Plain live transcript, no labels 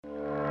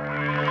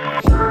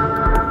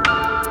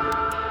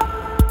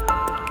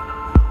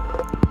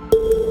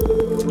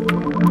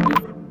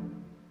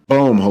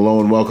Boom. Hello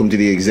and welcome to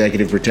the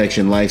Executive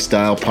Protection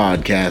Lifestyle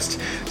Podcast,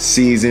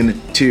 Season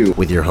 2.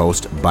 With your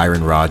host,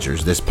 Byron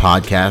Rogers. This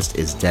podcast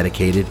is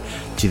dedicated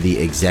to the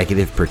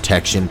executive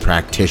protection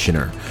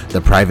practitioner,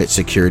 the private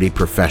security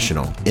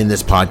professional. In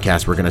this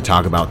podcast, we're going to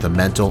talk about the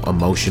mental,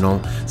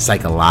 emotional,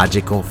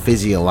 psychological,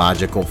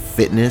 physiological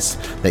fitness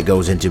that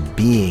goes into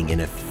being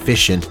an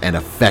efficient and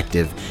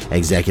effective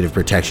executive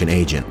protection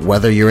agent.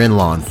 Whether you're in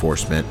law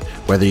enforcement,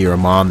 whether you're a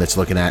mom that's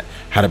looking at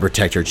how to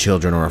protect her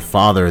children, or a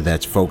father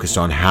that's focused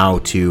on how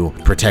to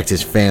protect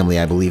his family,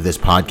 I believe this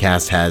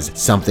podcast has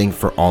something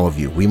for all of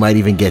you. We might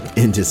even get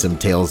into some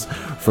tales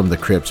from the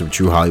crypts of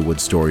true Hollywood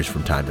stories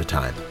from time to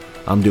time.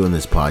 I'm doing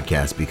this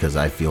podcast because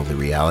I feel the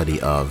reality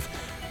of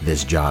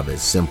this job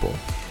is simple.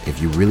 If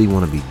you really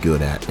want to be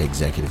good at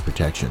executive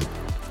protection,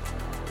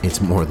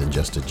 it's more than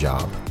just a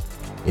job.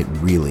 It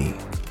really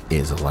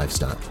is a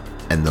lifestyle.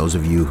 And those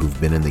of you who've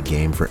been in the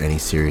game for any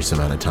serious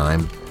amount of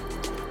time,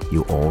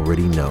 you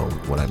already know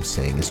what I'm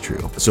saying is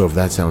true. So if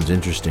that sounds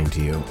interesting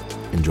to you,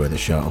 enjoy the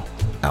show.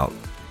 Out.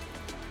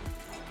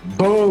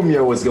 Boom.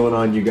 Yo, what's going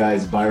on, you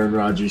guys? Byron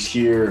Rogers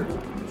here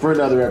for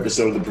another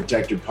episode of the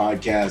Protected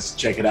Podcast.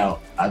 Check it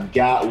out. I've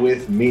got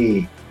with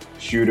me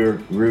Shooter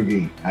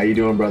Rugi. How you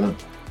doing, brother?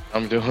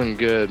 I'm doing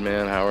good,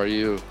 man. How are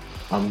you?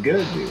 I'm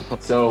good,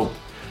 dude. So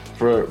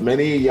for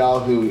many of y'all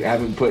who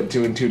haven't put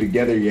two and two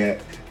together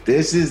yet,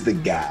 this is the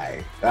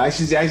guy. I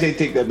should actually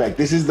take that back.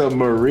 This is the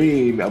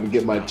Marine. I'm gonna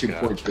get my 2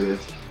 points for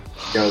this.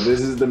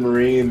 This is the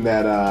Marine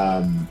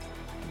that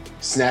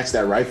snatched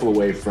that rifle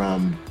away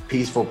from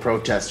peaceful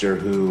protester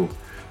who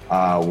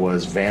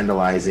was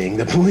vandalizing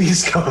the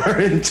police car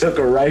and took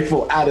a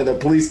rifle out of the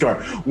police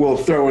car. We'll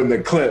throw in the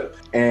clip.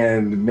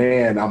 And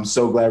man, I'm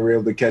so glad we're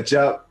able to catch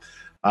up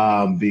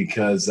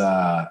because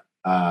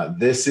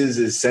this is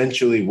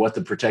essentially what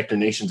the Protector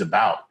Nation's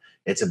about.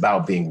 It's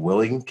about being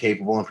willing,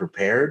 capable, and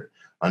prepared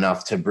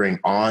enough to bring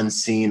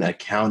on-scene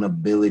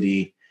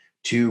accountability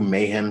to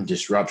mayhem,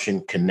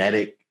 disruption,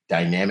 kinetic,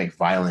 dynamic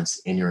violence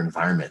in your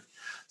environment.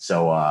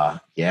 So,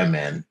 yeah,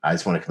 man, I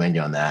just want to commend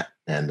you on that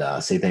and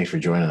say thanks for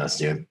joining us,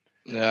 dude.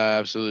 Yeah, I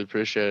absolutely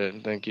appreciate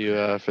it. Thank you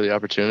for the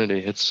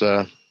opportunity. It's,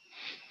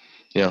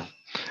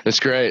 it's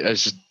great.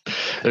 There's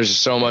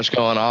just so much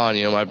going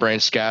on. My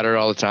brain's scattered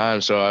all the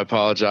time, so I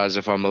apologize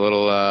if I'm a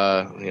little,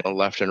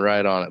 left and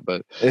right on it,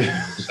 but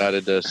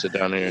decided to sit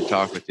down here and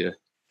talk with you.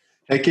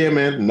 Heck yeah,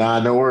 man. Nah,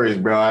 no worries,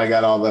 bro. I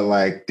got all the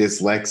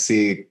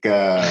dyslexic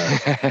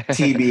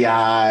TBI.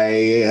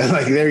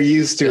 They're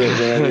used to it,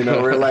 man.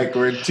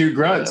 We're two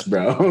grunts,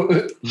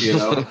 bro.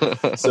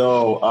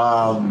 So,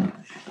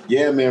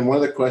 yeah, man. One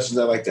of the questions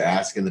I like to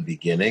ask in the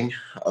beginning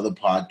of the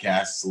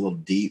podcast is a little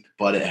deep,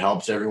 but it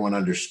helps everyone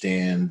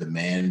understand the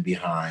man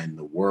behind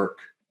the work.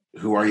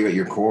 Who are you at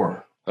your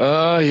core?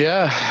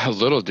 Yeah, a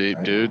little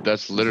deep, dude.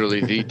 That's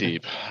literally the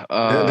deep.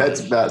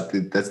 That's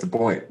the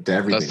point to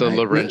everything. That's the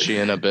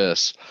Laurentian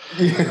abyss.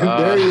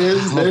 There he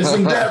is. There's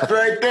some depth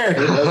right there.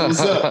 That's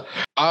what's up.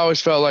 I always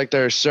felt like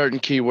there are certain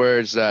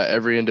keywords that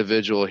every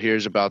individual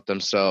hears about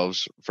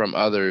themselves from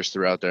others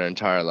throughout their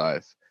entire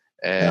life.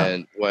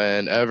 And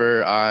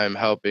whenever I'm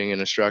helping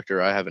an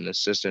instructor, I have an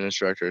assistant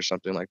instructor or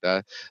something like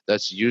that,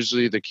 that's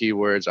usually the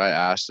keywords I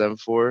ask them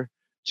for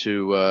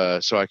to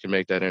so I can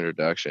make that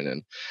introduction.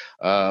 And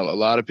a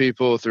lot of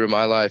people through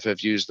my life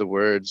have used the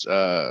words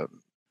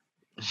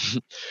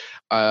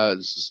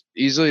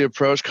easily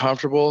approached,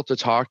 comfortable to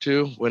talk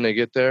to when they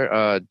get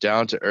there,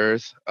 down to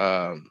earth,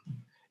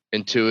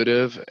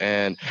 intuitive,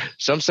 and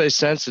some say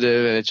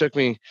sensitive. And it took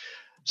me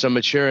some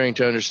maturing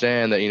to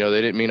understand that,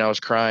 they didn't mean I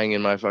was crying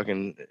in my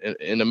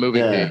in a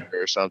movie theater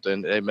or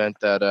something. It meant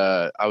that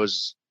I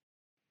was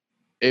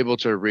able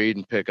to read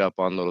and pick up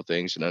on little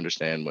things and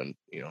understand when,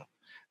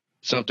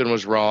 something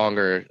was wrong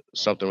or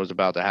something was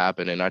about to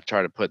happen. And I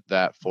try to put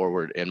that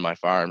forward in my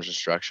firearms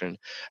instruction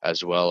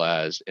as well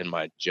as in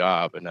my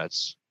job. And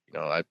that's,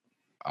 I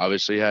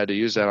obviously had to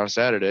use that on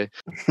Saturday.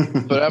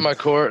 But at my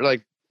core,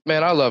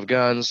 man, I love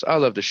guns. I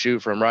love to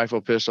shoot from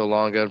rifle, pistol,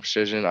 long gun,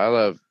 precision. I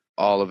love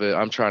all of it.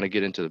 I'm trying to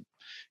get into,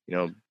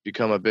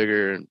 become a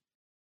bigger and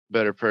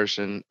better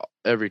person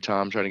every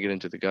time. I'm trying to get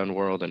into the gun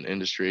world and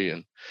industry.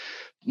 And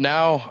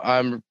now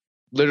I'm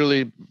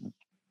literally,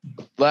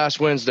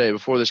 last Wednesday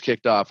before this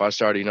kicked off, I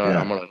started,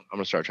 I'm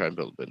gonna start trying to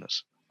build a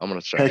business. I'm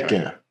gonna start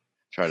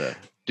try to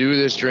do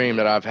this dream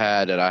that I've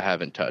had that I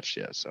haven't touched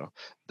yet. So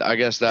I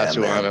guess that's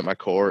who I'm at my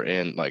core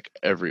in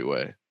every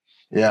way.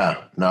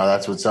 Yeah, no,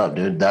 that's what's up,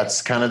 dude.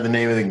 That's kind of the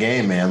name of the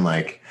game, man.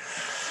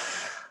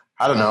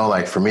 I don't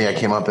know, for me, I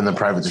came up in the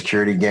private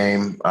security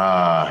game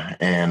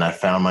and I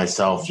found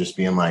myself just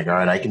being all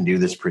right, I can do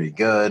this pretty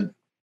good,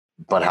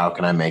 but how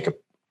can I make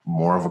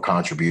more of a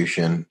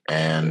contribution?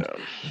 And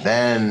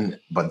then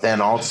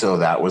also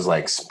that was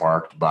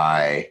sparked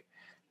by,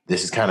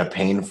 this is kind of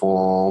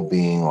painful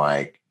being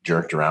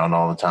jerked around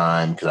all the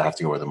time because I have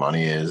to go where the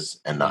money is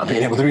and not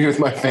being able to be with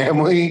my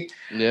family.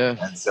 Yeah.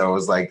 And so it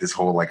was this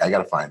whole, I got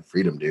to find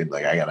freedom, dude.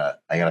 I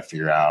gotta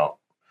figure out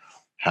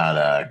how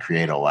to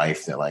create a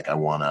life that I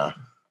want to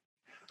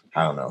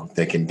I don't know.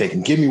 They can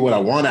give me what I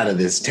want out of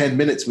this 10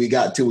 minutes we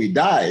got till we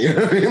die. You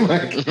know what I mean?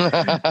 Like,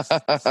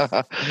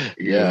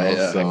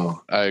 yeah.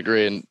 So I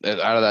agree. And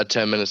out of that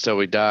 10 minutes till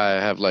we die, I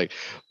have like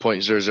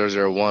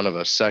 0.0001 of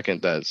a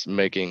second that's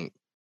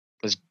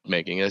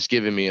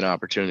giving me an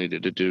opportunity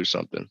to do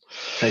something.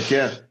 Heck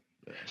yeah.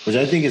 Which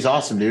I think is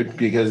awesome, dude,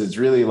 because it's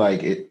really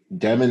like it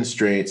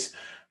demonstrates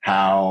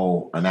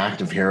how an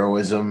act of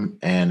heroism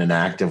and an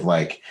act of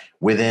like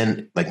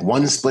within like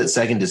one split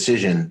second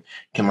decision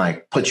can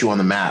like put you on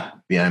the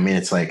map. You know what I mean?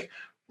 It's like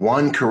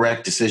one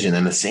correct decision,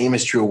 and the same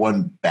is true of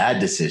one bad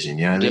decision.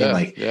 You know what I mean?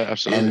 Like, yeah,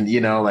 absolutely. And you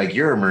know, like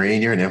you're a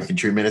Marine, you're an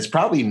infantryman. It's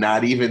probably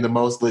not even the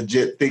most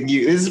legit thing.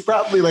 This is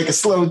probably like a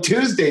slow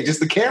Tuesday, just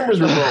the cameras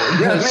were rolling.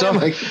 You know what I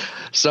mean? Like,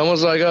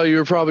 someone's like, "Oh, you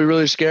were probably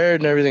really scared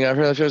and everything." I've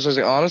heard that. I was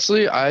like,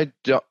 honestly,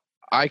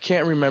 I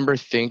can't remember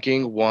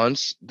thinking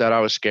once that I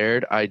was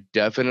scared. I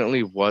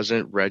definitely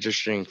wasn't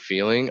registering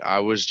feeling. I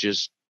was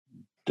just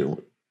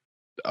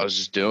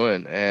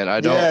doing, and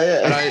I don't.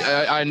 Yeah. And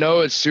I know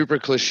it's super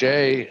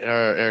cliche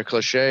or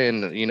cliche,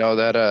 and you know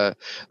that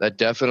that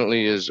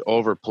definitely is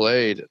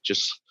overplayed.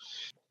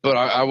 But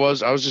I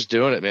was just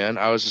doing it, man.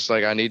 I was just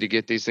like, I need to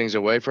get these things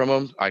away from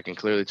them. I can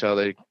clearly tell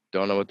they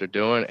don't know what they're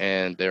doing,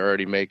 and they're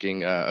already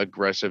making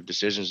aggressive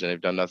decisions, and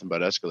they've done nothing but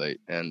escalate.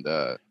 And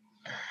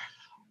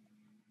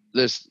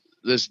this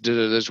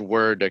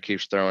word that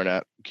keeps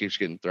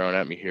getting thrown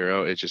at me,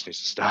 hero, it just needs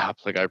to stop.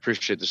 Like, I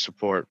appreciate the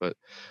support, but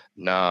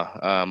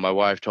nah. My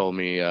wife told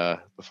me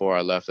before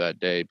I left that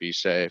day, be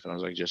safe, and I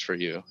was like, just for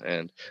you.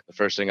 And the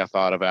first thing I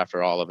thought of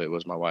after all of it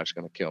was my wife's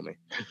gonna kill me.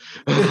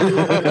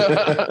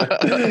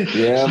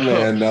 Yeah,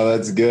 man. No,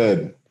 that's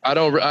good. I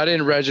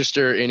didn't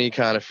register any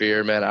kind of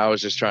fear, man. I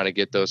was just trying to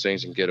get those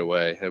things and get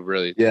away. It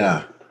really.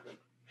 Yeah.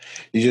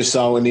 You just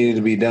saw what needed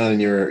to be done,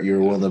 and you're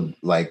willing to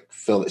like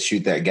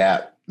shoot that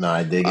gap. No,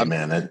 I dig it,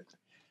 man.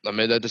 I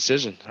made that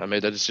decision. I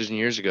made that decision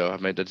years ago.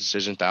 I've made that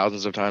decision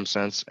thousands of times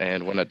since.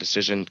 And when that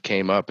decision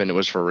came up and it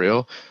was for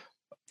real,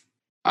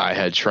 I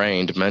had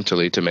trained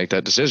mentally to make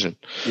that decision.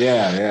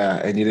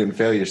 Yeah. And you didn't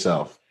fail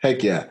yourself.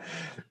 Heck yeah.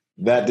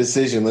 That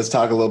decision. Let's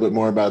talk a little bit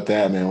more about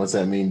that, man. What's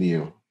that mean to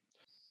you?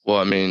 Well,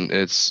 I mean,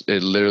 it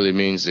literally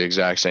means the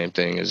exact same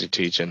thing as you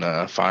teach in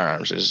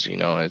firearms. Is, you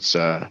know, it's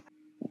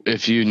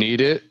if you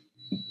need it,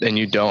 then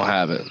you don't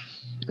have it.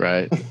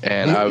 Right.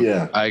 And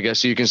I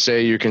guess you can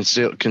say you're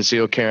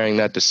conceal carrying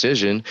that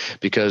decision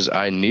because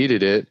I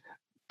needed it,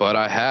 but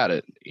I had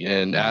it.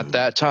 And at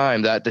that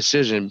time, that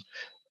decision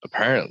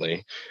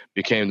apparently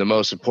became the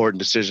most important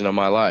decision of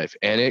my life.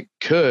 And it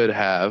could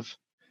have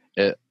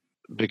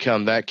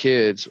become that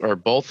kid's, or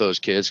both those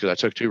kids, because I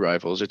took 2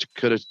 rifles. It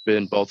could have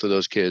been both of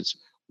those kids'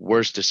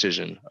 worst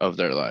decision of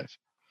their life.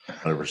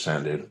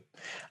 100%, dude.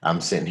 I'm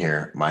sitting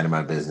here minding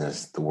my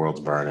business. The world's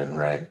burning,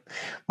 right?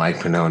 Mike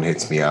Pannone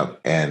hits me up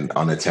and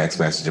on a text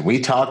message, and we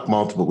talk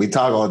all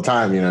the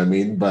time, you know what I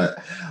mean? But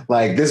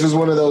like, this was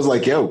one of those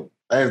like, yo,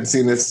 I haven't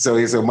seen this. So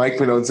Mike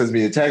Pannone sends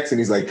me a text and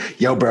he's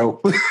like, yo, bro.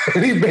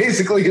 And he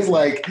basically is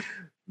like,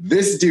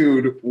 this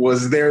dude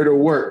was there to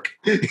work.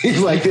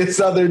 He's like, this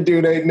other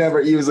dude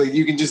he was like,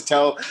 you can just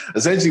tell,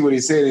 essentially what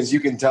he's saying is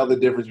you can tell the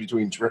difference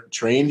between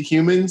trained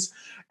humans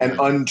and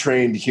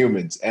untrained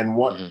humans. And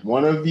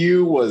one of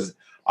you was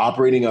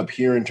operating up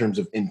here in terms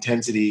of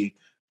intensity,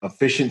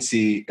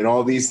 efficiency, and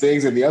all these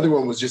things. And the other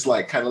one was just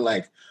like, kind of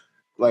like,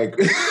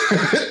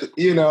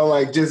 you know,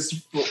 like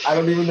just, I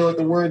don't even know what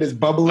the word is,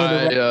 bubbling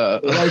a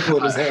rifle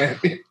in his hand.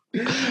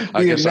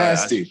 I guess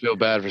nasty. I feel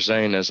bad for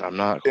saying this. I'm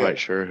not quite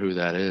sure who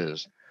that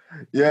is.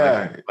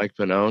 Yeah. Mike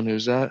Pannone,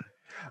 who's that?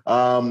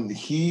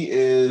 He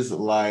is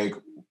like,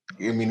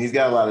 I mean, he's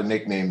got a lot of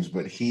nicknames,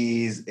 but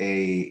he's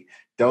a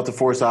Delta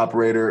Force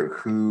operator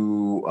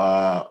who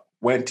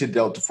went to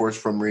Delta Force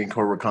from Marine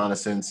Corps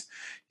Reconnaissance.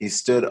 He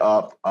stood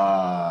up,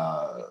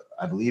 I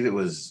believe it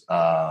was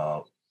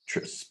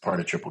part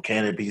of Triple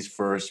Canopy's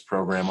first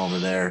program over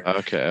there.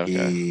 Okay.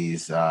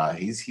 He's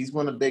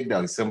one of the big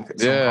dogs. Some call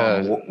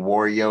him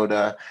War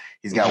Yoda.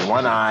 He's got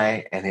one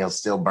eye, and he'll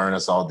still burn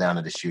us all down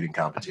at a shooting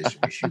competition.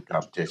 We shoot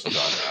competitions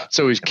on that.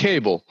 So he's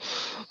Cable.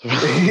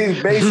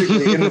 He's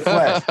basically in the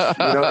flesh.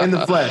 You know, in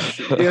the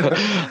flesh.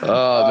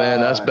 Oh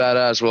man, that's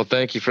badass. Well,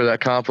 thank you for that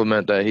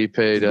compliment that he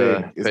paid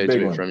to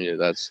me from you.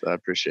 I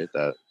appreciate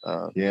that.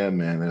 Yeah,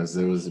 man.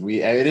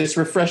 It is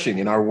refreshing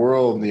in our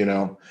world. You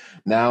know,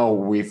 now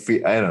we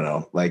feel, I don't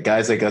know, like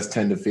guys like us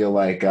tend to feel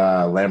like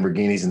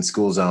Lamborghinis in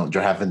school zones,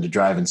 having to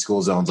drive in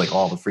school zones like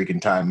all the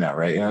freaking time now,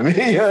 right? You know what I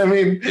mean? You know what I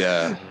mean?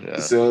 Yeah.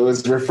 So it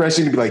was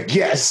refreshing to be like,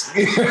 yes.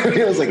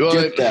 It was like,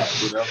 get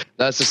that. You know?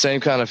 That's the same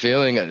kind of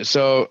feeling.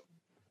 So,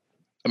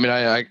 I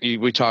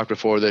mean, we talked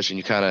before this, and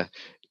you kind of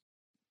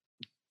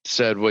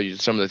said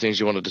some of the things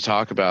you wanted to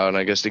talk about, and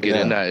I guess to get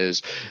in that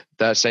is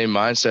that same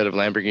mindset of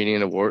Lamborghini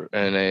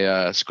in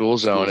a school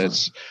zone.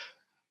 It's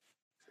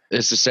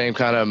the same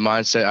kind of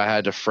mindset I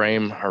had to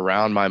frame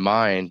around my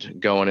mind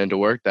going into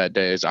work that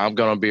day. Is I'm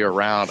going to be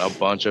around a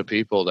bunch of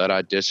people that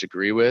I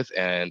disagree with,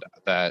 and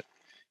that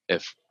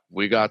if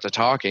we got to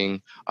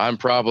talking, I'm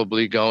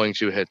probably going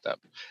to hit them.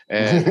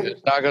 And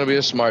it's not going to be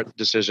a smart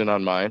decision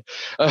on mine.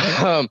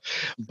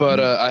 But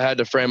I had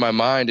to frame my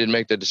mind and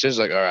make the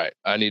decision like, all right,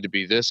 I need to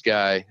be this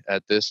guy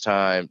at this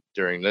time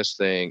during this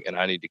thing, and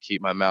I need to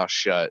keep my mouth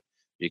shut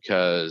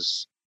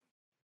because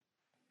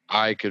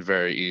I could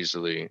very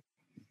easily,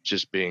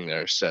 just being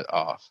there, set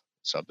off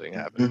something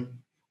happened.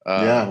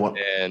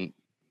 And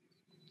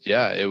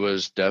yeah, it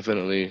was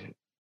definitely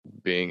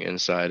being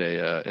inside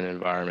an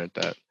environment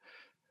that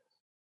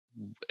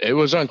it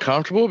was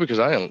uncomfortable because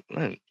I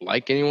didn't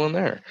like anyone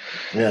there.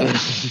 Yeah.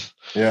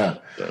 Yeah.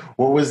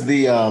 What was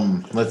the,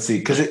 let's see,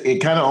 because it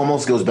kind of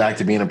almost goes back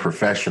to being a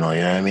professional.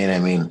 You know what I mean? I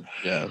mean,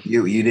 yeah.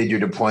 You did your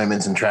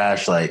deployments and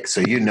trash, like,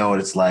 so you know what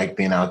it's like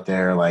being out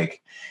there, like,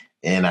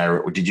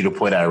 did you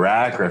deploy to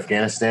Iraq or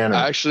Afghanistan? Or?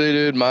 Actually,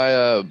 dude,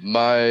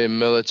 my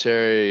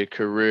military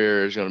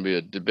career is going to be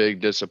a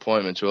big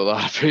disappointment to a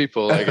lot of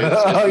people. Like,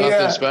 it's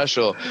nothing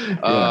special.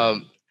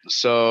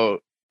 So,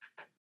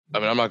 I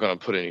mean, I'm not going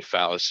to put any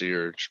fallacy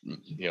or,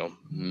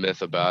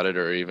 myth about it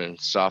or even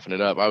soften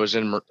it up. I was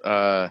in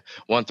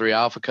 1-3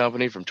 Alpha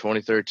Company from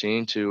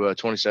 2013 to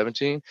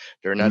 2017.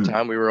 During that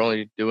time, we were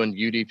only doing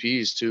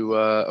UDPs to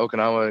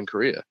Okinawa and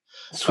Korea.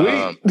 Sweet.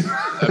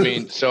 I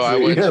mean, so I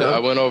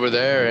went over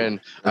there,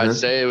 and I'd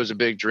say it was a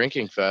big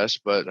drinking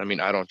fest, but I mean,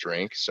 I don't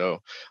drink,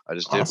 so I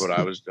just did what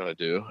I was going to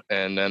do.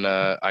 And then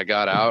I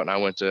got out and I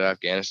went to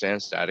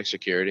Afghanistan, static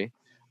security.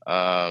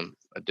 I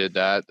did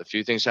that. A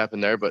few things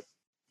happened there, but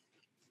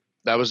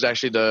that was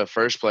actually the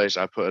first place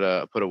I put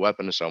a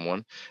weapon to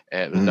someone,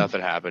 and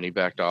nothing happened. He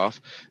backed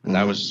off, and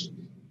that was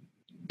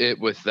it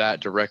with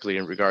that directly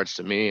in regards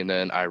to me. And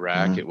then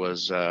Iraq, it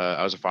was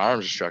I was a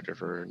firearms instructor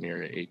for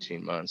near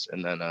 18 months,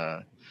 and then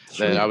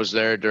I was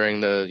there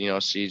during the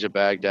siege of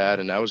Baghdad,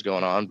 and that was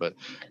going on. But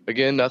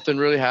again, nothing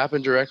really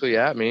happened directly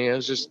at me. It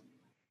was just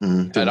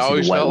I'd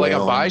always felt like a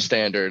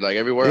bystander. Like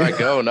everywhere I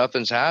go,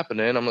 nothing's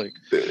happening. I'm like,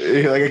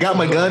 I got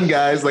my gun,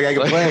 guys. Like I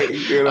can play.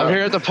 I'm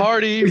here at the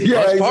party.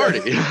 Let's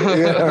party.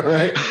 Yeah,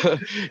 right.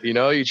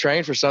 You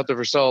train for something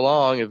for so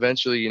long.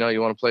 Eventually,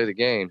 you want to play the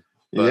game.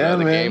 But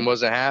the game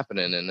wasn't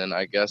happening, and then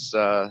I guess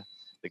the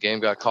game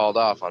got called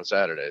off on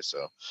Saturday.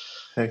 So,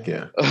 heck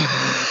yeah,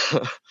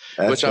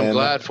 which I'm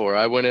glad for.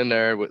 I went in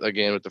there with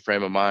the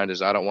frame of mind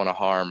is I don't want to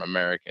harm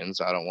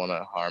Americans. I don't want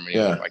to harm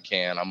anyone if I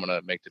can. I'm going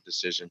to make the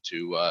decision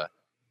to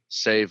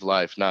save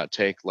life, not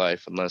take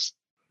life, unless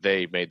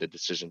they made the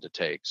decision to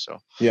take. So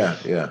yeah.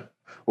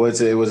 Well,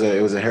 it was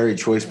a hairy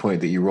choice point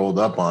that you rolled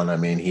up on. I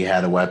mean, he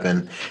had a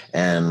weapon,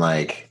 and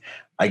like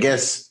I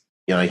guess.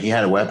 He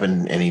had a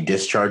weapon and he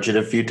discharged it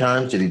a few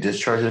times. Did he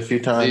discharge it a few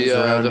times?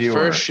 The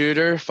first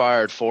shooter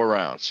fired 4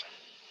 rounds.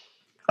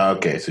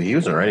 Okay, so he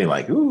was already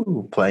like,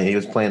 playing. He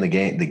was playing the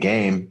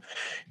game,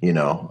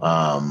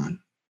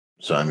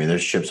 So I mean,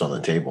 there's chips on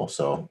the table.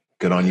 So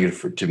good on you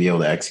to be able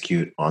to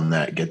execute on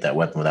that, get that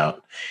weapon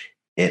without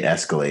it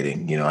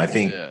escalating. I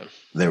think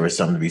there was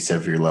something to be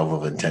said for your level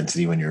of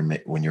intensity when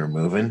you're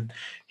moving.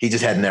 He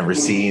just had never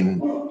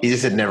seen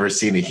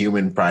a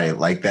human probably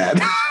like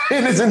that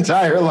in his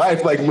entire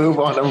life, like move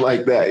on him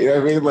like that. You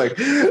know what I mean? Like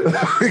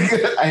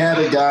I had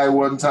a guy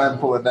one time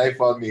pull a knife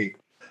on me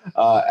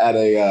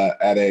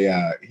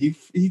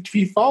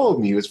he followed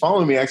me. He was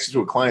following me actually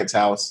to a client's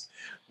house.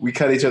 We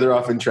cut each other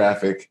off in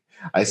traffic.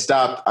 I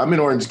stopped. I'm in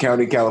Orange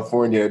County,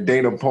 California,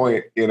 Dana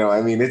Point.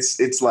 I mean,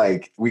 it's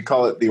like we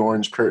call it the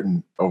orange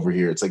curtain over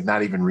here. It's like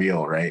not even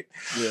real, right?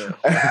 Yeah.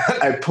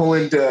 I pull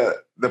into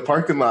the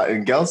parking lot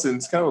in Gelson.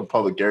 It's kind of a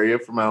public area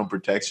for my own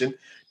protection.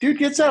 Dude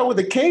gets out with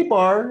a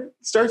K-bar,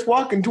 starts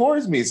walking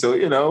towards me. So,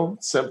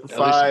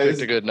 simplifies. At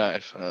least he picked a good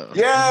knife.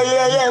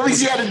 Yeah. At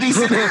least he had a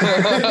decent.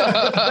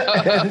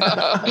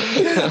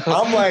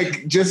 I'm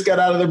like, just got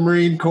out of the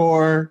Marine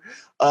Corps.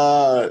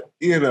 I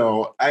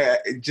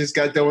just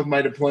got done with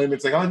my deployment.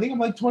 It's like, I think I'm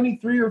like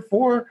 23 or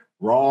 4.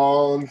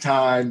 Wrong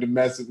time to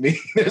mess with me.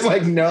 There's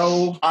like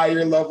no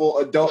higher level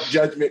adult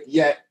judgment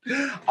yet.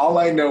 All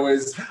I know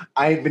is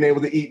I've been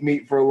able to eat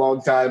meat for a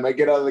long time. I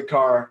get out of the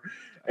car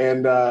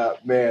and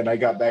I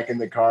got back in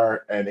the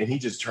car and he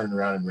just turned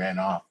around and ran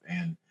off.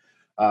 And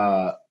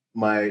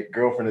my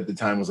girlfriend at the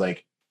time was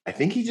like, I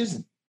think he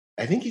just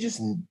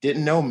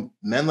didn't know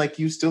men like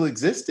you still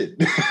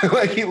existed.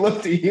 Like he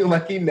looked at you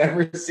like he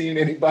never seen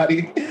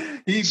anybody.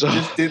 He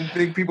just didn't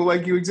think people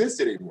like you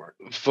existed anymore.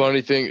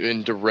 Funny thing,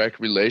 in direct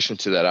relation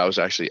to that, I was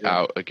actually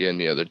out again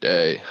the other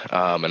day,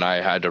 and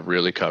I had to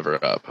really cover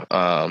it up.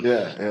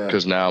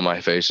 Because now my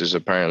face is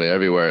apparently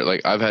everywhere.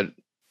 Like I've had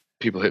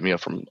people hit me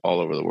up from all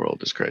over the world.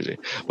 It's crazy.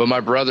 But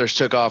my brothers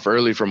took off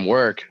early from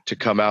work to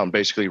come out and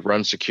basically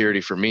run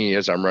security for me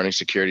as I'm running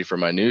security for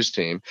my news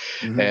team.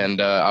 Mm-hmm.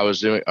 And I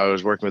was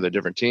working with a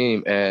different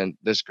team, and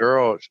this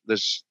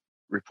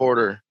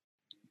reporter,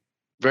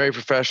 very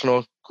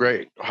professional,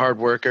 great hard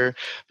worker,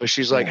 but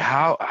she's like,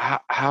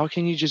 how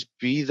can you just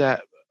be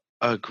that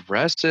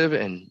aggressive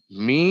and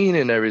mean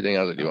and everything?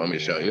 I was like, do you want me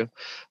to show you?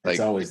 Like,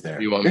 it's always there.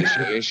 Do you want me to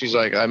show you? And she's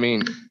like, I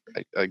mean,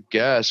 I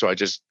guess. So I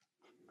just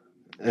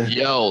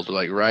yelled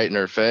like right in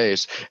her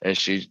face, and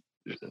she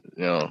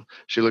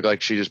she looked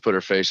like she just put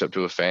her face up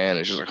to a fan,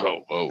 and she's like,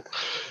 oh, whoa.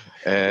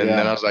 And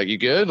then I was like, you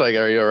good? Like,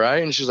 are you all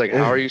right? And she's like,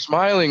 how are you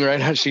smiling right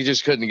now? She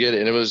just couldn't get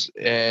it.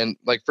 And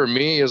like, for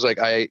me, it was like,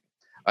 I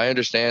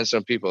understand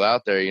some people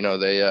out there,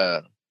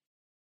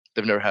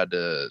 they've never had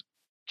to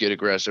get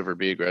aggressive or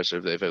be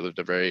aggressive. They've lived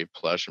a very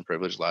plush and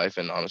privileged life.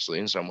 And honestly,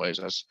 in some ways,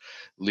 that's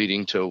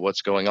leading to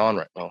what's going on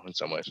right now. In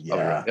some ways, in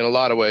a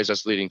lot of ways,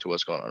 that's leading to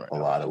what's going on right now.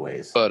 A lot of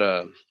ways. But,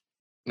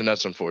 and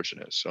that's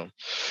unfortunate. So,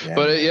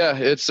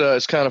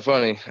 it's kind of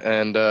funny.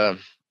 And,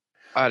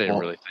 I didn't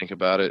really think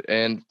about it.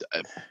 And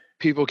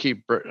people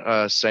keep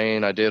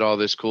saying I did all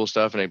this cool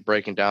stuff and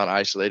breaking down,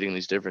 isolating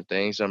these different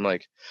things. I'm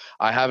like,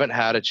 I haven't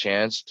had a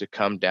chance to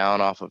come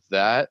down off of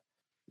that.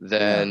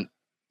 Then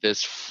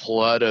this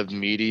flood of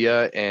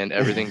media and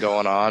everything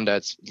going on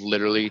that's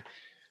literally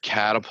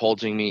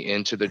catapulting me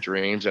into the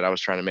dreams that I was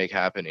trying to make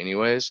happen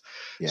anyways.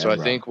 I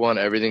think when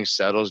everything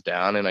settles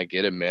down and I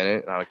get a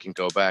minute, I can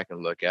go back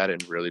and look at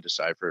it and really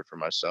decipher it for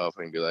myself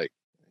and be like,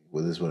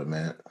 well, this is what it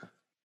meant.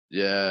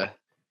 Yeah.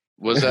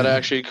 Was that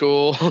actually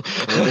cool?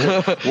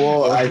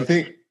 Well, I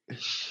think.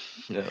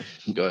 Yeah,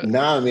 go ahead.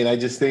 No, I mean, I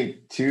just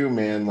think too,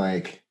 man,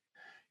 like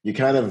you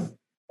kind of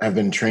have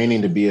been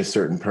training to be a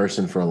certain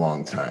person for a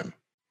long time.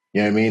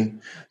 You know what I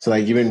mean? So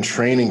like you've been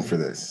training for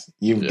this.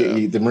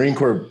 The Marine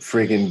Corps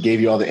freaking gave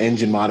you all the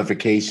engine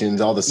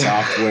modifications, all the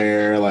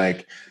software,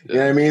 like, you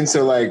know what I mean?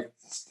 So like,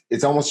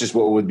 it's almost just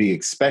what would be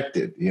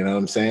expected. You know what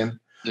I'm saying?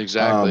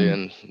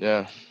 Exactly.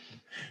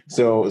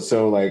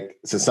 So like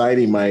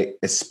society might,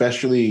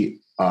 especially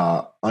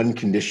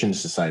unconditioned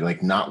society,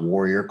 like not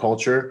warrior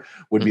culture,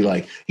 would be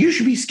like, you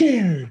should be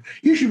scared.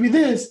 You should be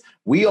this.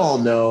 We all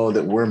know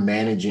that we're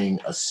managing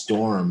a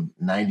storm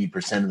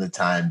 90% of the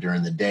time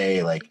during the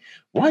day. Like,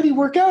 why do you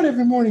work out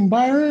every morning,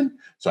 Byron?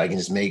 So I can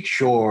just make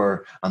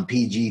sure I'm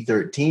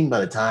PG-13 by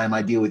the time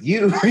I deal with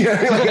you. I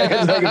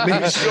can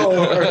make sure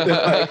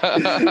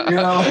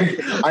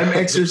that, I'm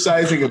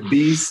exercising a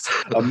beast,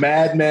 a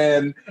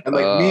madman, and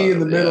me in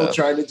the middle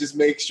trying to just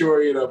make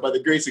sure, by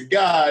the grace of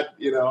God,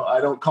 I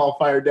don't call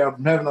fire down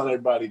from heaven on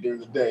everybody during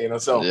the day,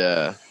 so.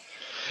 Yeah.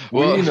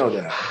 Well, you know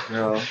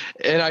that.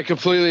 And I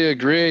completely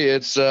agree.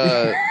 It's,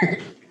 I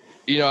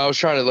was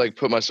trying to like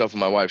put myself in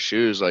my wife's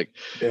shoes. Like,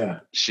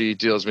 she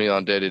deals with me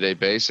on a day-to-day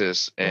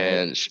basis,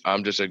 and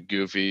I'm just a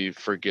goofy,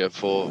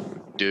 forgetful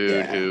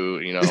dude who,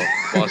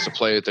 wants to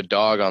play with the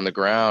dog on the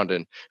ground,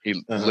 and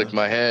he licked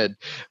my head.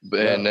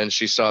 And then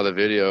she saw the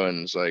video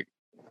and was like,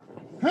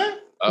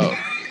 oh.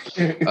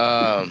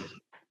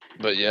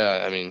 But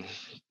yeah, I mean,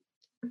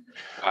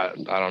 I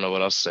don't know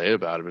what else to say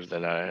about it, but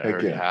then I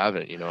already have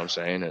it. You know what I'm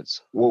saying?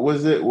 It's what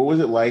was it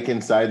like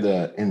inside,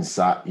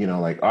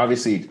 like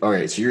obviously, all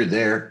right, so you're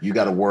there, you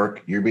got to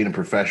work, you're being a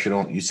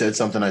professional. You said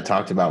something I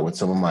talked about with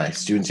some of my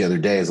students the other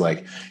day is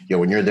like,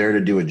 when you're there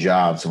to do a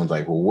job, someone's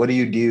like, well, what do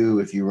you do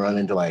if you run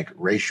into like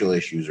racial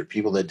issues or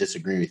people that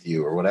disagree with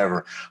you or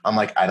whatever? I'm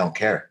like, I don't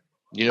care.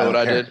 You know what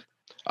I did?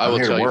 I will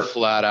tell you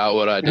flat out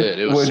what I did.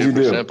 It was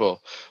super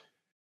simple.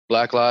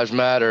 Black Lives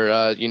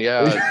Matter,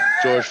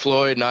 George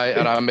Floyd, and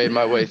I made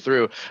my way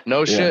through.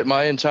 No shit,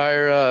 my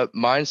entire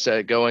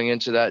mindset going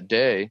into that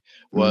day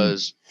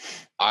was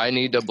I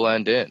need to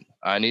blend in.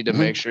 I need to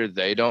make sure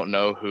they don't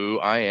know who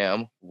I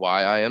am,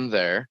 why I am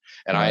there,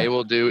 and I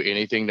will do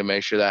anything to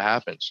make sure that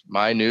happens.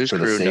 My news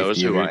crew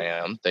knows who I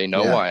am. They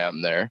know why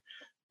I'm there.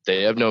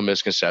 They have no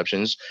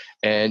misconceptions.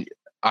 And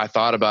I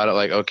thought about it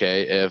like,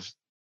 okay, if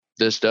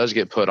this does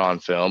get put on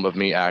film of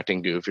me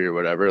acting goofy or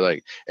whatever,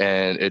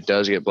 and it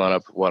does get blown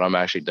up what I'm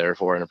actually there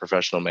for in a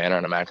professional manner,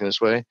 and I'm acting this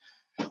way,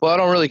 well, I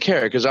don't really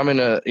care, because I'm in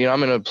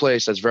a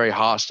place that's very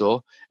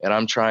hostile, and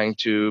I'm trying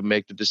to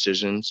make the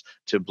decisions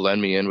to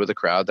blend me in with a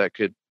crowd that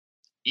could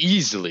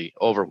easily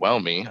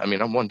overwhelm me. I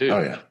mean, I'm one dude.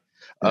 Oh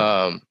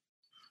yeah.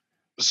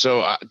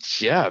 So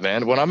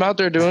man, when I'm out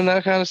there doing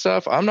that kind of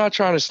stuff, I'm not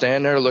trying to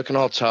stand there looking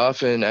all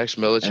tough and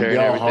ex-military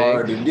and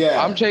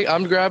everything.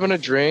 I'm grabbing a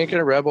drink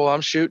and a Red Bull.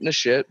 I'm shooting the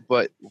shit.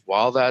 But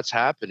while that's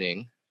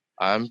happening,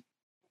 I'm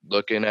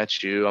looking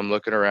at you. I'm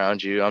looking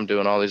around you. I'm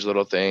doing all these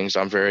little things.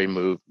 I'm very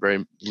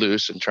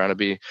loose and trying to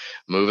be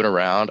moving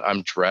around.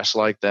 I'm dressed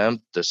like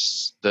them.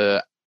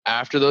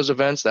 After those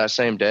events that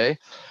same day,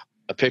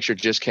 a picture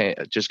just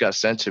got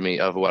sent to me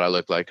of what I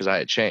looked like, because I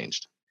had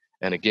changed.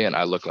 And again,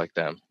 I look like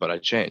them, but I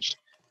changed.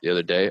 The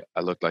other day,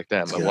 I looked like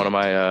them. And one of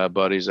my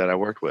buddies that I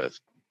worked with,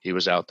 he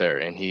was out there,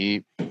 and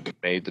he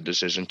made the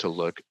decision to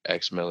look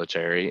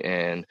ex-military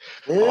and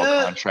all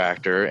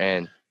contractor.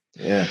 And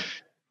I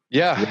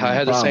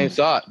had the same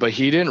thought, but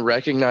he didn't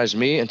recognize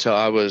me until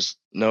I was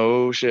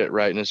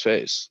right in his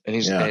face. And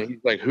he's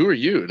like, who are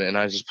you? And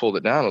I just pulled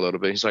it down a little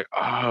bit. He's like,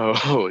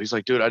 oh, he's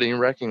like, dude, I didn't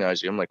even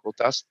recognize you. I'm like, well,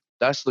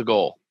 that's the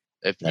goal.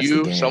 If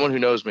someone who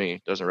knows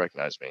me doesn't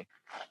recognize me.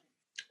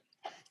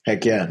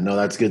 Heck yeah. No,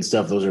 that's good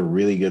stuff. Those are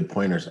really good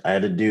pointers. I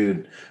had a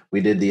dude, we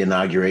did the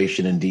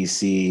inauguration in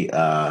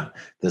DC,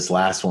 this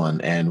last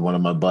one, and one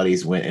of my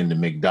buddies went into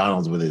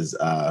McDonald's with his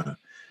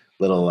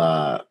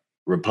little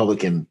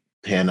Republican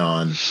pin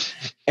on.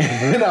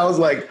 And I was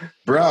like,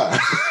 bruh.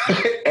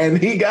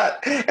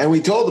 And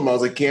we told him, I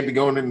was like, can't be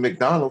going to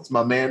McDonald's,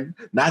 my man.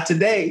 Not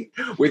today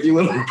with your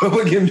little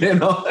Republican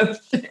pin on.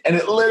 And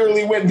it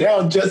literally went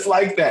down just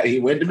like that. He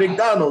went to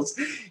McDonald's.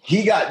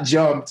 He got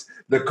jumped.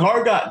 The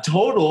car got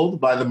totaled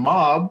by the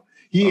mob.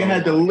 He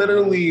had to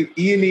literally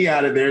E&E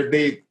out of there.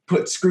 They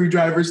put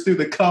screwdrivers through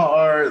the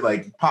car,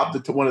 like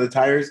popped one of the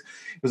tires.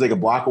 It was like a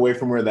block away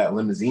from where that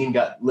limousine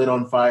got lit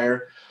on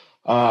fire.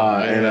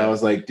 And I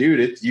was like,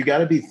 dude, you got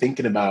to be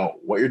thinking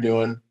about what you're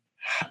doing,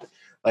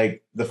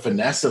 like the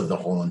finesse of the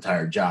whole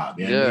entire job.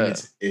 You know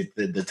what I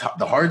mean?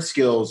 The hard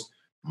skills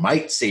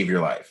might save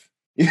your life.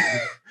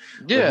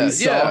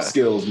 These soft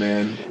skills,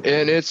 man.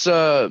 And it's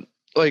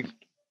like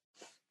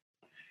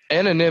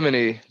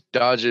anonymity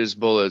dodges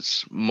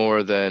bullets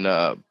more than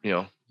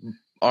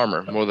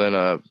armor, more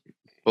than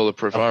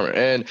bulletproof armor.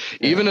 And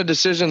even a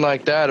decision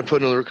like that of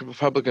putting a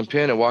Republican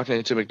pin and walking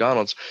into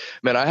McDonald's,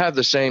 man, I have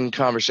the same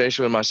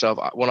conversation with myself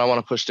when I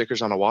want to put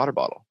stickers on a water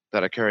bottle,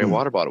 that I carry a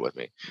water bottle with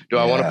me. Do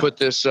I want to put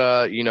this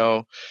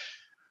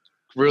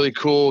really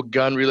cool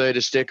gun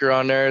related sticker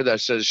on there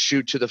that says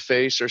shoot to the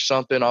face or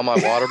something on my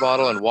water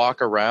bottle and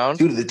walk around?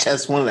 Shoot to the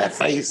chest, one of that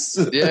face.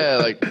 Yeah,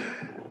 like,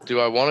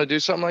 do I want to do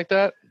something like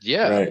that?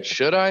 Yeah. Right.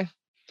 Should I?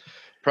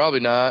 Probably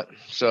not.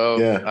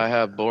 So I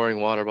have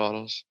boring water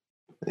bottles.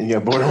 Yeah,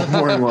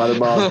 boring water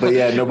bottles. But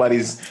yeah,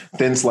 nobody's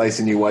thin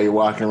slicing you while you're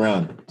walking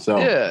around. So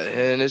yeah,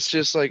 and it's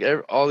just like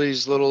all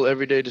these little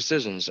everyday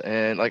decisions.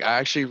 And like, I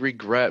actually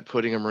regret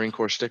putting a Marine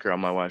Corps sticker on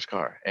my wife's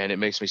car, and it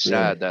makes me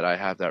sad that I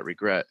have that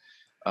regret,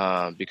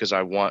 because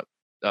I want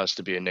us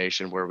to be a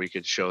nation where we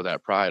could show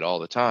that pride all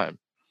the time.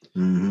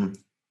 Mm-hmm.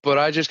 But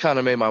I just kind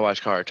of made my wife's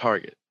car a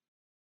target.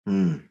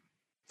 Mm.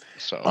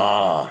 So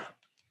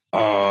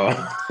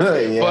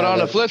but on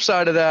the flip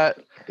side of that,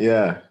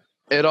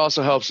 it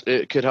also helps.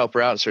 It could help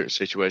her out in certain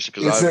situations,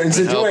 because I've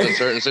been helped in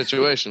certain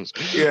situations.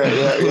 Yeah.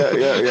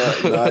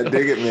 No, I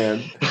dig it, man.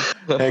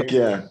 Heck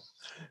yeah.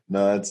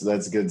 No,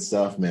 that's good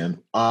stuff,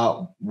 man.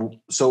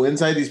 So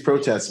inside these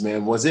protests,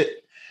 man,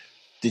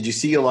 did you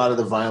see a lot of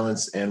the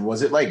violence, and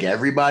was it like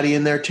everybody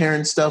in there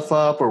tearing stuff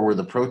up, or were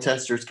the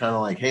protesters kind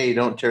of like, hey,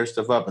 don't tear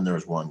stuff up, and there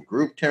was one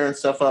group tearing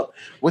stuff up?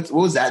 What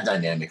was that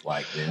dynamic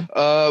like, man?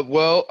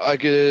 Well,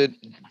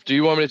 do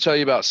you want me to tell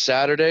you about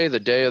Saturday, the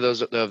day of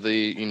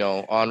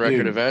the on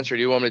record events, or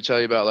do you want me to tell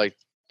you about like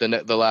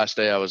the last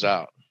day I was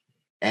out?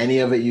 Any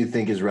of it you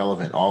think is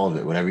relevant, all of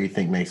it, whatever you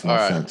think makes more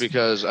sense.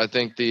 Because I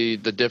think the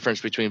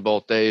difference between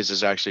both days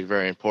is actually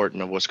very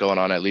important of what's going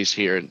on, at least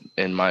here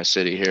in my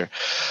city here.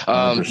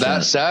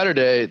 That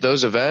Saturday,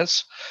 those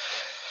events,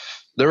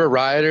 there were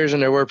rioters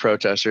and there were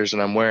protesters,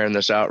 and I'm wearing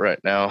this out right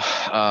now.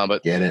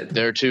 But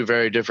they're two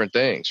very different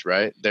things,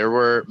 right? There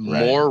were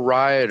more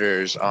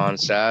rioters on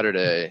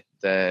Saturday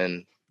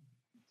than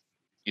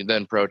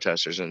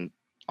protesters. And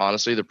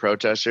honestly, the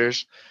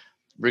protesters,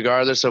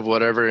 regardless of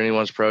whatever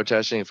anyone's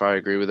protesting, if I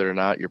agree with it or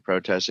not, you're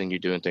protesting, you're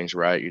doing things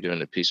right, you're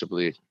doing it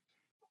peaceably.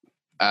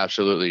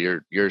 Absolutely.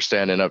 You're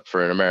standing up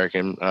for an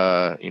American,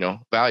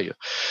 value.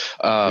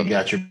 You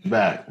got your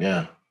back.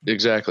 Yeah,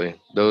 exactly.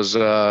 Those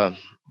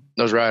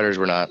rioters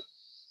were not,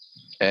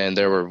 and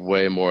there were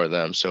way more of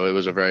them. So it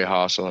was a very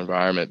hostile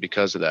environment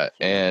because of that.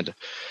 And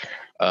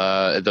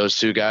those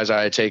two guys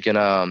I had taken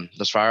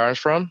those firearms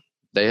from,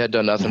 they had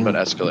done nothing but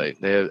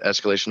escalate. They had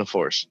escalation of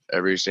force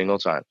every single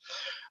time.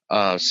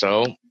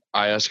 So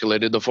I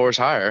escalated the force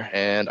higher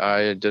and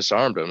I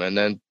disarmed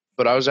them.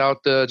 But I was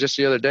out just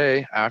the other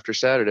day after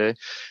Saturday,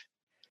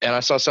 and I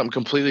saw something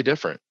completely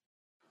different.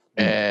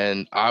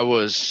 And I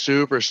was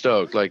super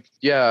stoked. Like,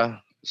 yeah,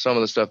 some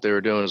of the stuff they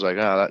were doing was like,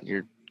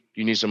 you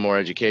need some more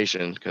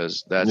education,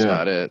 because that's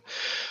not it.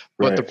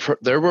 But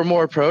there were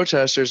more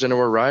protesters than there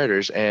were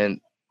rioters,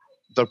 and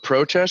the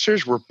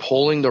protesters were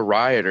pulling the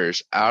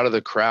rioters out of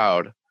the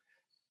crowd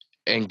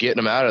and getting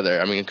them out of there.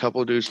 I mean, a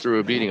couple of dudes threw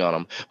a beating on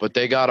them, but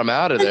they got them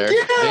out of there.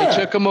 Yeah. They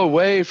took them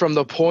away from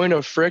the point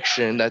of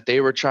friction that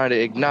they were trying to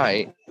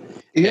ignite,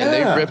 and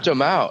they ripped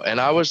them out.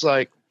 And I was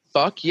like,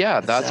 fuck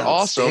yeah, that's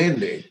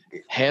awesome.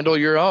 Handle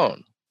your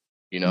own,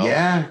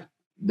 Yeah.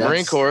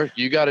 Marine Corps,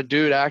 you got a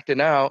dude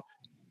acting out,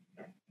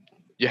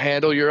 you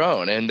handle your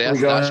own. And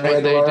that's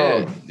what they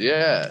did.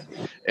 Yeah.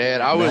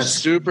 And I was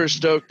super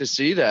stoked to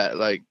see that.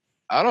 Like,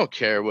 I don't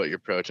care what you're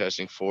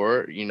protesting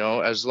for,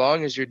 as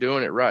long as you're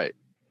doing it right.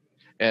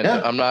 And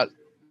I'm not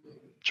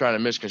trying to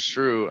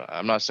misconstrue.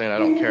 I'm not saying I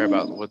don't care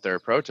about what they're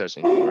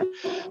protesting for,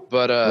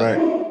 but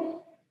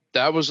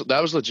that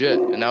was legit.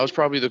 And that was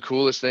probably the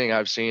coolest thing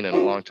I've seen in a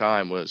long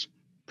time, was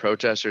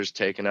protesters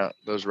taking out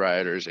those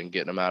rioters and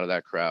getting them out of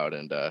that crowd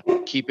and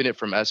keeping it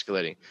from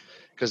escalating,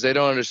 because they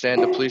don't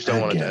understand the police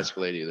don't want it to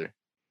escalate either.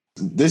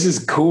 This is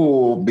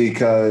cool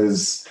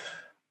because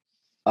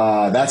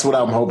that's what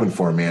I'm hoping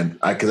for, man.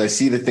 Because I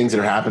see the things that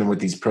are happening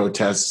with these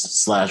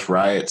protests /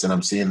 riots, and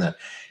I'm seeing the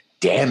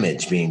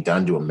damage being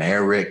done to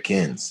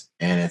Americans,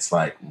 and it's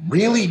like,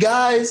 really,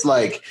 guys?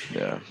 Like,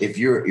 if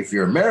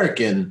you're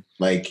American,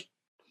 like,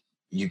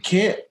 you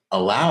can't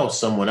allow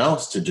someone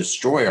else to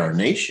destroy our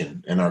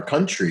nation and our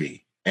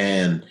country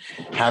and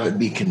have it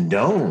be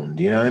condoned.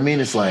 You know what I mean?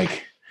 It's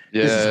like,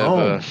 this is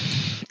home.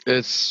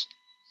 It's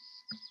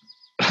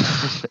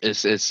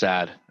it's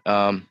sad.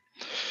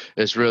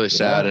 It's really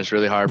sad. And it's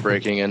really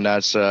heartbreaking. And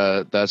that's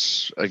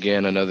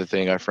again, another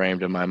thing I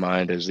framed in my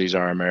mind is these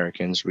are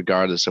Americans,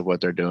 regardless of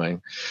what they're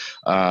doing.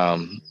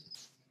 And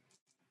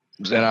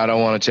I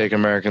don't want to take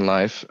American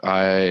life.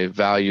 I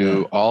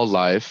value all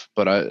life,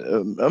 but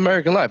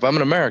American life, I'm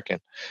an American,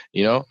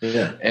 you know?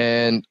 Yeah.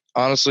 And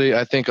honestly,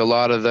 I think a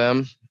lot of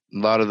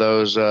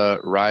those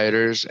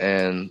rioters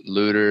and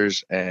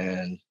looters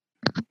and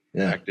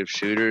active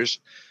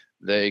shooters,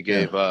 they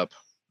gave up.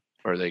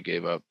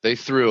 They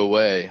threw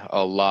away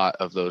a lot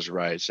of those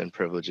rights and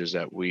privileges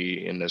that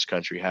we in this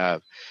country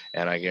have.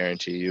 And I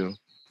guarantee you,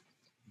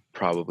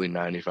 probably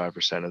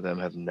 95% of them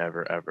have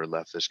never, ever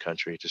left this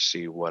country to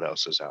see what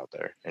else is out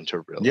there and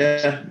to realize.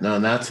 Yeah, no,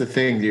 that's the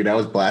thing, dude. I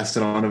was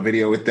blasted on a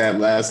video with that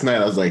last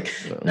night. I was like,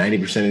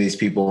 90% of these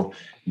people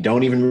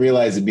don't even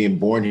realize that being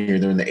born here,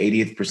 they're in the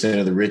 80th percent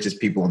of the richest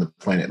people on the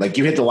planet. Like,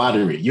 you hit the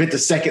lottery. You hit the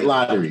second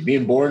lottery.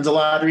 Being born is a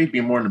lottery.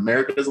 Being born in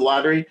America is a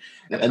lottery.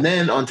 And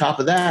then on top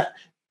of that,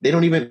 they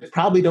don't even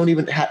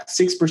have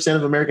 6%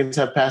 of Americans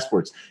have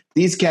passports.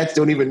 These cats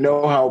don't even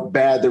know how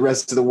bad the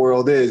rest of the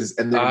world is.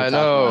 And I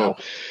know.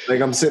 Like,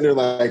 I'm sitting there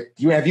like,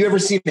 have you ever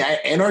seen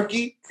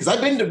anarchy?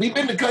 Because we've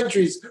been to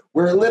countries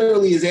where it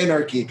literally is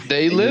anarchy.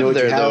 They live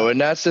there though.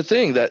 And that's the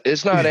thing, that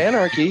it's not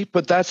anarchy,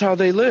 but that's how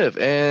they live.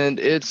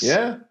 And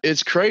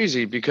it's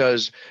crazy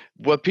because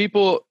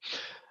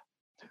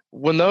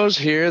when those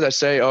here that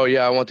say, oh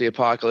yeah, I want the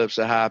apocalypse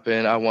to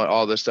happen, I want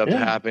all this stuff to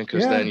happen,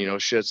 because then, you know,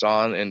 shit's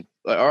on, and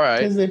like, all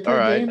right.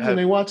 And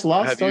they watch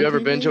Lost. Have you ever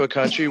been to a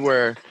country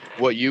where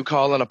what you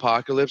call an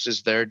apocalypse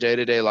is their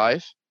day-to-day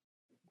life?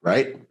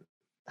 Right.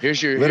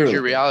 Here's your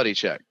reality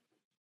check.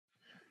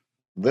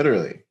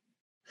 Literally.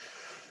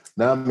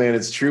 No, man,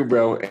 it's true,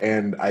 bro.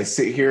 And I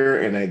sit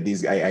here and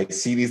I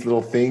see these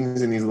little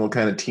things and these little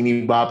kind of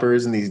teeny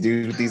boppers and these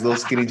dudes with these little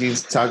skinny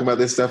jeans talking about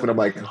this stuff, and I'm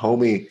like,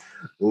 homie,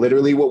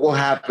 literally what will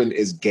happen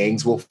is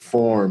gangs will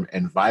form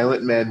and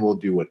violent men will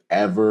do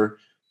whatever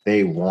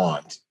they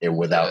want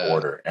without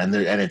order. And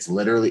it's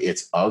literally,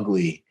 it's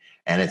ugly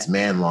and it's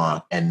man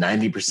law. And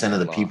 90% of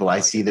the people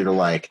I see that are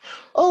like,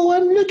 oh,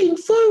 I'm looking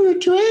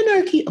forward to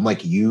anarchy. I'm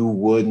like, you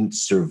wouldn't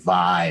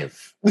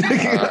survive.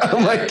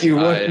 I'm like, you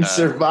wouldn't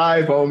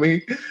survive,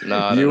 homie.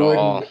 Not at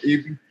all.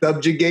 You'd be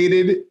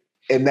subjugated,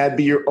 and that'd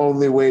be your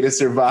only way to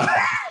survive.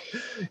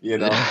 You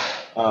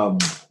know?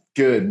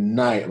 Good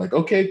night. Like,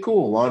 okay,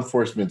 cool. Law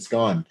enforcement's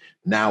gone.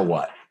 Now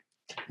what?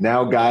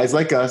 Now guys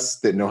like us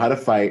that know how to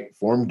fight,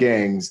 form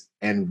gangs,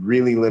 and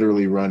really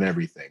literally run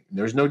everything. And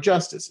there's no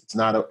justice. It's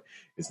not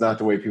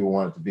the way people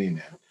want it to be,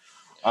 man.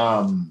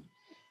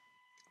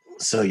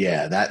 So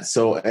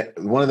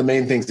one of the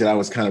main things that I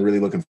was kind of really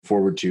looking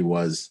forward to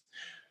was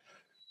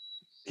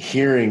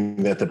hearing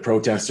that the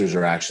protesters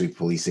are actually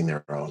policing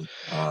their own.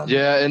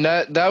 And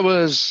that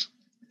was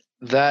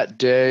that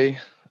day.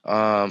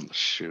 Not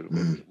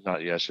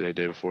yesterday,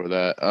 day before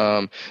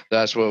that.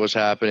 That's what was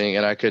happening,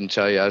 and I couldn't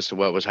tell you as to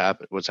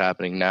what's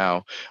happening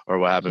now or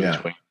what happened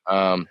between.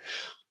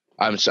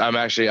 I was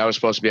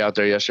supposed to be out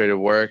there yesterday to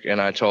work, and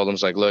I told them,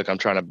 like, look, I'm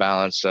trying to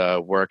balance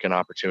work and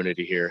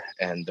opportunity here,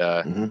 and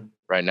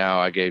right now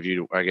I gave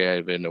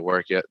into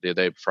work the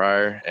day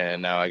prior, and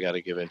now I got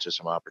to give into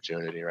some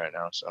opportunity right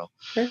now. So,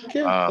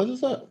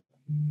 what's up?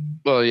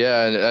 Well,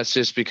 yeah, and that's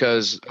just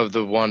because of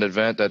the one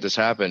event that just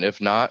happened.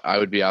 If not, I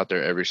would be out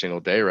there every single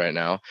day right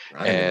now.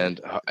 Right.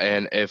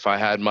 And if I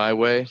had my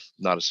way,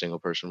 not a single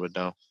person would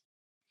know.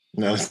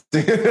 No, that's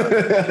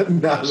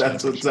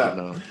what's up.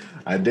 No.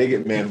 I dig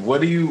it, man.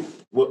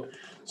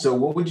 So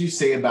what would you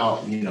say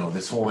about,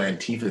 this whole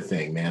Antifa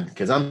thing, man?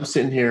 Because I'm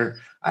sitting here,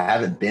 I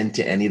haven't been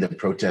to any of the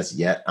protests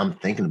yet. I'm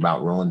thinking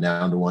about rolling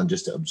down to one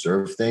just to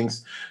observe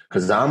things,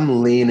 because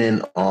I'm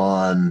leaning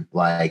on,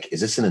 like,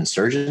 is this an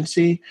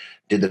insurgency?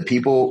 Did the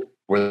people,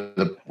 were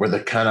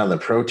the kind of the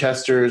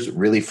protesters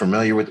really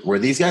familiar with, were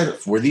these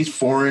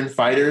foreign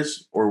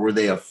fighters, or were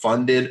they a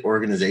funded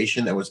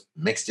organization that was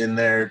mixed in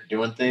there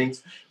doing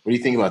things? What do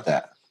you think about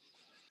that?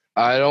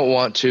 I don't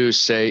want to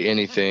say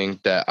anything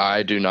that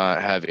I do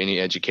not have any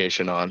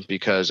education on,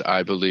 because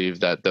I believe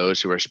that those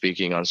who are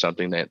speaking on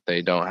something that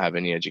they don't have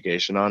any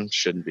education on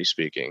shouldn't be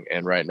speaking.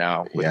 And right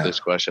now with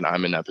this question,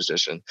 I'm in that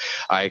position.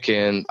 I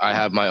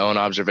have my own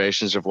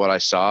observations of what I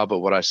saw, but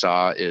what I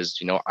saw is,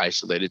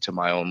 isolated to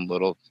my own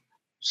little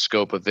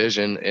scope of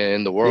vision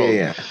in the world.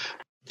 Yeah.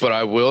 But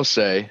I will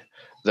say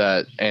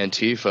that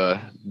Antifa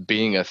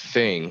being a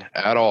thing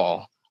at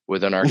all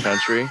within our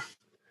country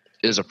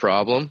is a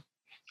problem.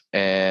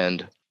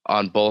 And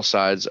on both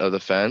sides of the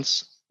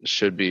fence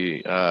should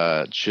be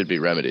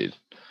remedied.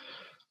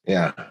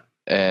 Yeah.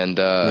 And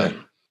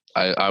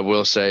I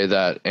will say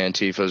that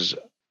Antifa's,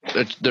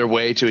 their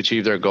way to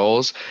achieve their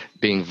goals,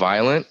 being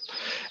violent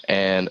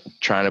and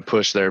trying to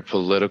push their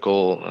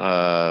political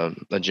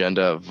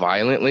agenda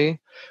violently.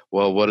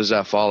 Well, what does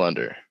that fall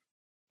under?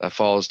 That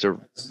falls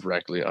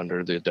directly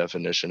under the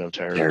definition of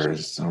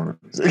terrorism.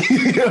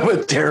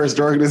 A terrorist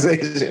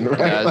organization,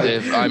 right?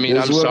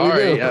 I'm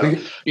sorry.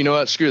 You know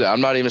what? Screw that.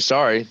 I'm not even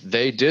sorry.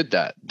 They did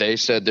that. They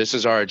said, this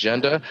is our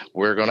agenda.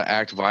 We're going to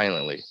act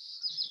violently.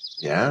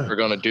 Yeah. We're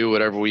going to do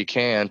whatever we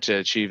can to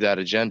achieve that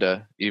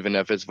agenda, even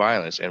if it's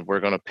violence. And we're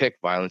going to pick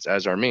violence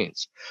as our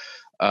means.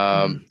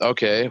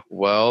 Okay,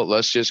 well,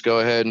 let's just go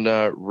ahead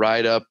and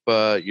write up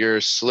your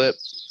slip.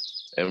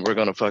 And we're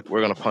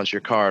gonna punch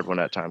your card when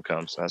that time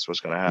comes. That's what's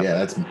gonna happen.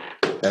 Yeah,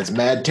 that's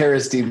mad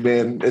terroristy,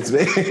 man. It's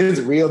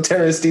real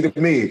terroristy to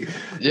me.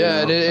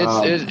 Yeah, and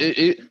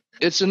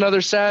it's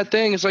another sad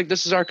thing. It's like,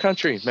 this is our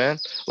country, man.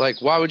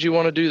 Like, why would you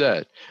want to do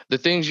that? The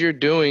things you're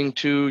doing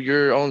to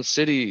your own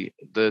city,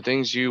 the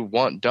things you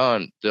want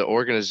done, the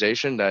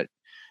organization that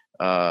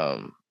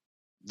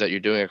you're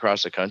doing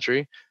across the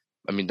country.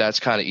 I mean, that's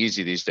kind of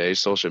easy these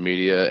days, social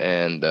media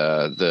and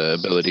the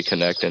ability to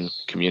connect and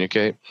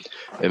communicate.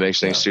 It makes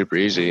things super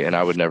easy, and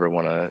I would never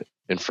want to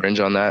infringe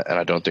on that, and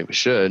I don't think we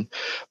should.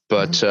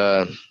 But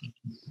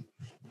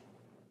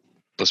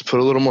let's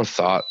put a little more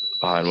thought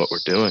behind what we're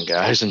doing,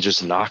 guys, and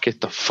just knock it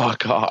the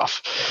fuck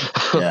off.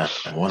 Yeah,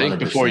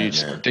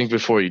 100%, think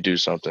before you do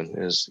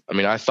something.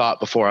 I thought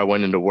before I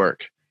went into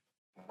work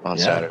on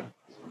Saturday.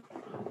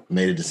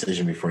 Made a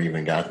decision before you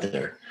even got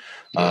there.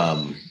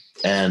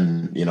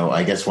 And,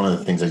 I guess one of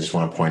the things I just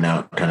want to point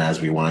out kind of as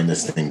we wind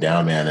this thing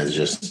down, man, is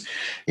just,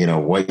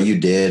 what you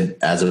did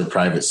as a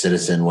private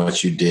citizen,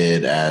 what you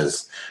did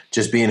as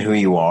just being who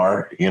you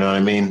are, you know what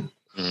I mean?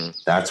 Mm-hmm.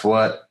 That's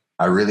what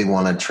I really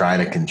want to try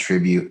to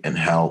contribute and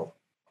help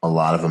a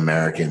lot of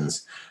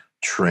Americans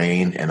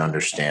train and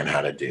understand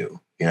how to do.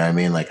 You know what I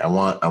mean? Like I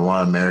want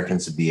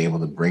Americans to be able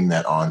to bring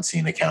that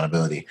on-scene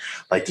accountability.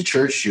 Like the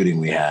church shooting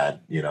we had,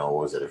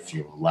 was it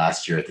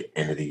last year at the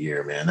end of the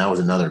year, man? That was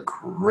another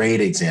great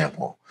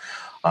example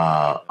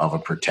of a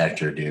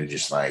protector, dude,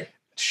 just like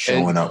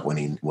showing up when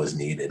he was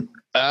needed.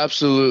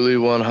 Absolutely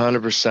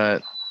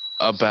 100%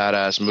 a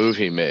badass move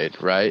he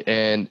made, right?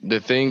 And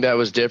the thing that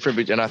was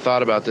different, and I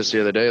thought about this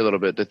the other day a little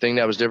bit, the thing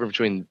that was different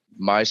between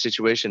my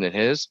situation and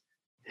his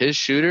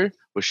shooter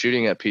was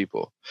shooting at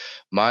people.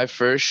 My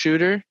first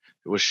shooter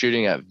was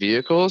shooting at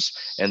vehicles.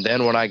 And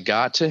then when I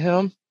got to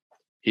him,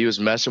 he was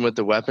messing with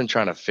the weapon,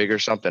 trying to figure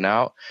something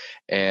out.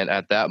 And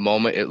at that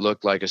moment, it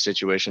looked like a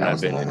situation I've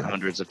been in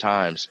hundreds of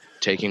times,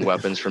 taking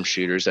weapons from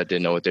shooters that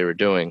didn't know what they were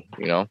doing,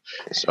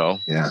 So,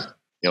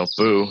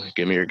 boo,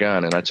 give me your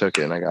gun. And I took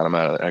it and I got him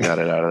out of there. I got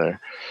it out of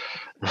there.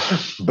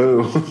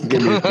 Boo,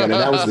 give me your gun. And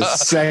that was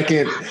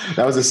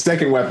the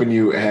second weapon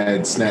you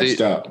had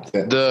snatched up.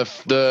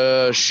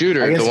 The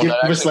shooter, the one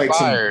that actually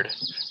fired,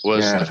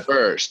 was the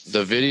first.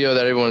 The video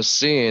that everyone's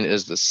seeing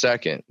is the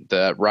second.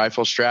 That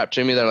rifle strapped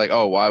to me, they're like,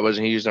 oh, why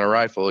wasn't he using a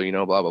rifle?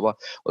 Blah, blah, blah.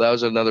 Well, that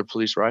was another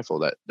police rifle.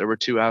 That there were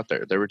two out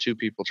there. There were two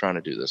people trying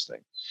to do this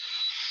thing.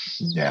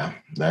 Yeah,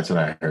 that's what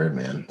I heard,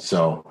 man.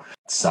 So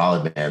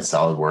solid, man.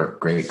 Solid work.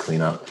 Great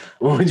cleanup.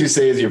 What would you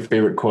say is your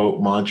favorite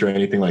quote, mantra,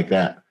 anything like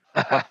that?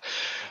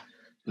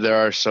 There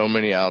are so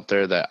many out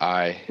there that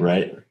I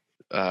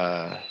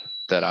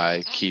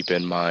keep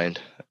in mind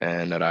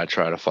and that I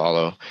try to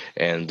follow,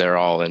 and they're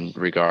all in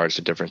regards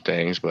to different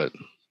things, but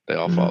they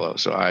all follow.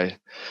 So I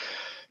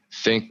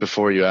think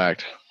before you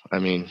act.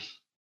 Think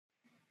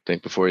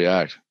before you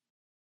act.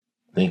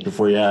 Think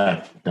before you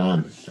act.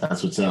 Done.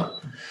 That's what's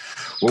up.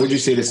 What would you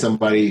say to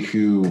somebody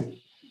who,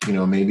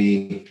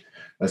 maybe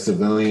a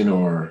civilian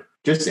or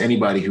just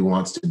anybody who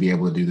wants to be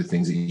able to do the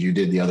things that you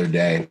did the other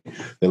day,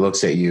 that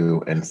looks at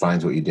you and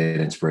finds what you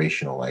did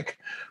inspirational? Like,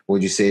 what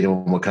would you say to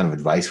them? What kind of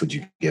advice would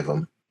you give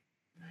them?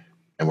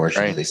 And where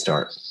should they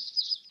start?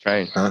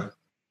 Train. Huh?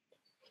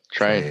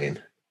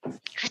 Train.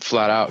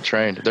 Flat out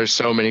train. There's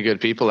so many good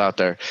people out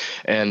there.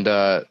 And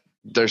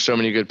there's so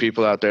many good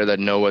people out there that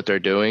know what they're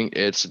doing.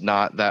 It's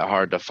not that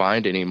hard to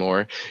find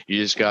anymore.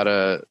 You just got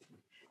to,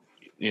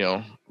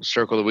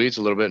 circle the weeds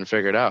a little bit and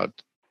figure it out.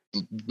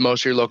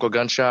 Most of your local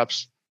gun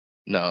shops,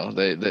 no,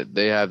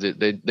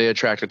 they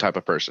attract a type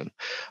of person.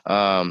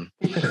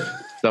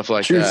 Stuff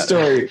like true that.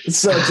 Story.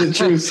 Such a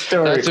true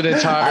story. That's an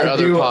entire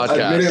other podcast.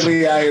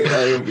 Admittedly,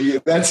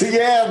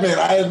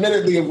 I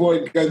admittedly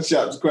avoid gun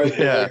shops quite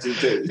a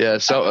bit. Yeah.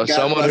 So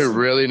someone who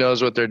really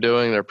knows what they're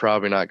doing, they're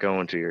probably not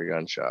going to your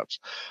gun shops.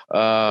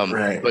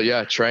 But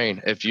yeah,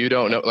 train. If you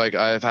don't know, like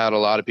I've had a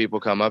lot of people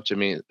come up to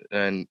me,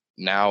 and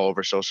now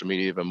over social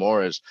media even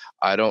more, is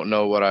I don't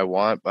know what I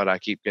want, but I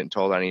keep getting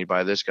told I need to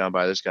buy this gun,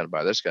 buy this gun,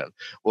 buy this gun.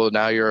 Well,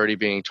 now you're already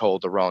being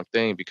told the wrong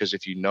thing, because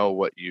if you know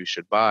what you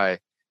should buy,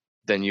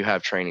 then you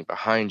have training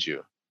behind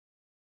you.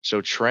 So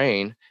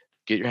train,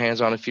 get your hands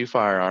on a few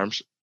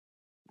firearms,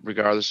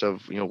 regardless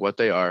of what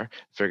they are,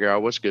 figure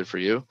out what's good for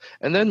you,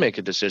 and then make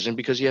a decision,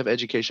 because you have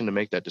education to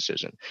make that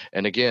decision.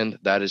 And again,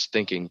 that is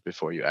thinking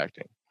before you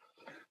acting.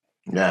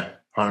 Yeah,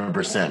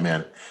 100%,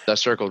 man. That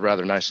circled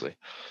rather nicely.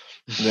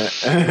 Yeah.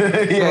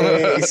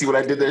 You see what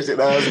I did there?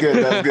 That was good,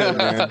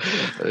 man.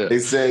 Yeah. They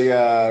say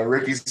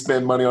rookies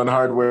spend money on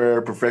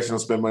hardware,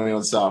 professionals spend money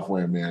on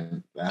software,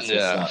 man. That's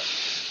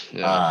what's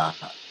up.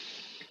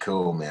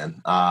 Cool,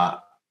 man.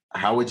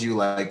 How would you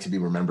like to be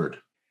remembered?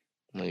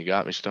 Well, you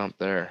got me stumped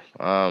there.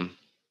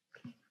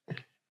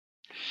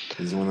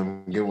 This is one of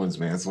them good ones,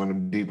 man. It's one of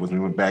them deep ones. We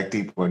went back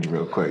deep on you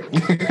real quick.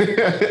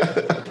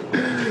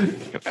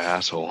 An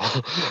asshole.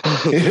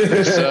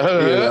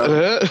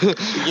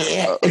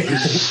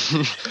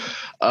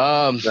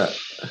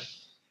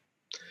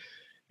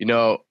 You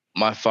know,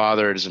 my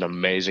father is an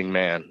amazing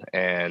man,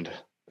 and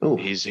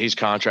he's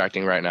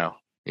contracting right now.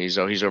 He's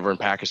over in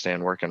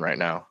Pakistan working right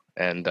now,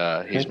 and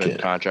he's been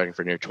contracting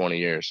for near 20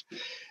 years.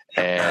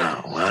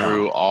 And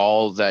through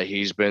all that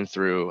he's been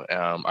through,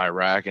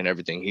 Iraq and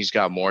everything, he's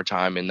got more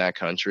time in that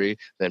country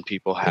than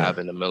people have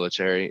in the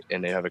military,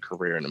 and they have a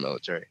career in the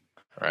military,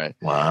 right?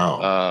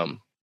 Wow.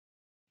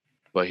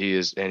 But he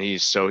has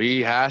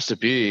to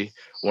be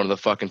one of the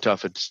fucking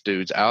toughest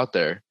dudes out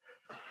there.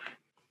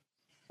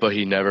 But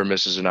he never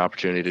misses an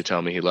opportunity to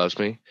tell me he loves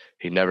me.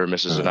 He never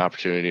misses an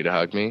opportunity to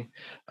hug me.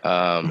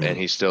 And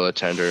he's still a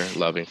tender,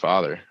 loving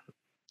father.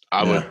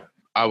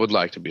 I would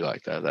like to be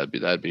like that.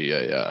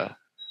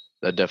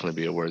 That'd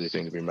definitely be a worthy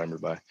thing to be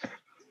remembered by.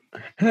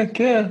 Heck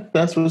yeah,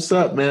 that's what's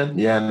up, man.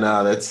 Yeah,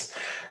 no,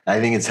 I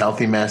think it's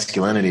healthy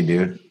masculinity,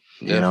 dude.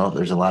 Yeah. You know,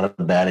 there's a lot of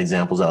bad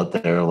examples out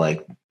there,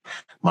 like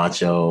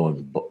macho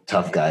and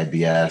tough guy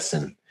BS,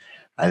 and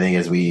I think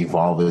as we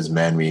evolve as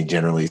men, we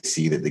generally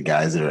see that the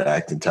guys that are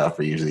acting tough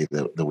are usually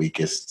the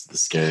weakest, the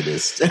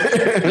scaredest.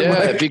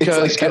 Yeah,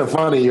 because it's kind of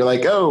funny. You're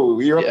like, oh,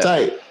 you're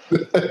uptight.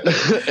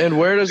 And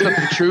where does the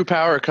true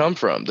power come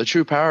from? The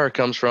true power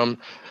comes from,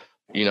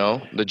 you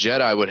know, the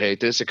Jedi would hate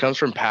this. It comes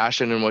from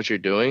passion in what you're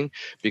doing,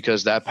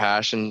 because that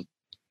passion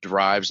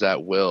drives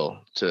that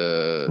will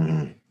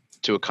to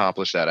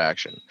accomplish that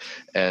action.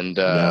 And,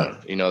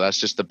 you know, that's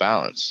just the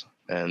balance.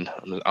 And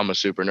I'm a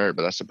super nerd,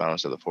 but that's the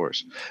balance of the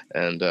Force.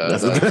 And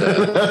that's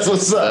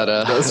what's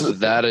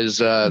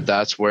up.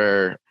 That's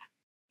where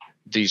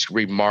these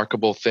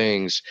remarkable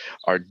things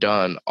are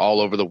done all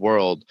over the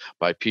world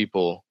by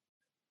people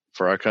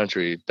for our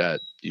country that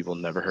you will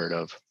never heard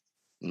of,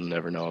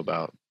 never know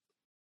about.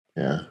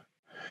 Yeah.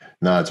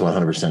 No, it's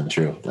 100%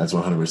 true. That's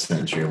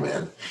 100% true,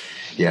 man.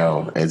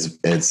 Yo, it's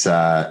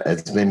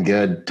been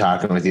good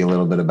talking with you a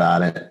little bit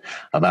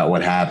about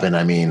what happened.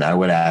 I mean, I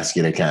would ask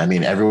you to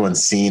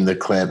everyone's seen the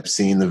clip,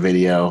 seen the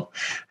video.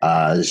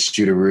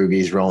 Shooter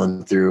Rugi's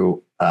rolling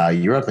through.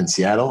 You're up in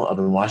Seattle, up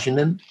in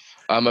Washington?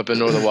 I'm up in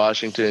northern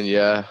Washington,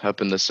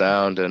 up in the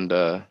Sound, and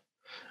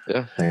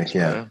Heck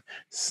yeah.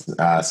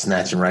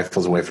 Snatching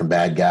rifles away from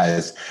bad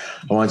guys.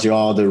 I want you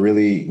all to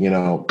really,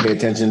 pay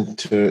attention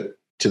to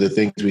the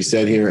things we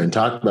said here and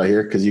talked about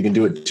here, because you can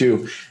do it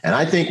too. And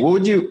I think, what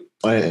would you,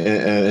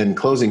 in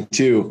closing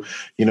too,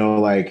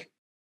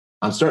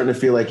 I'm starting to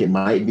feel like it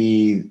might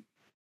be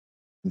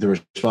the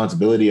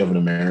responsibility of an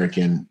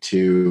American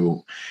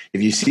to,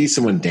 if you see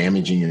someone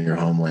damaging your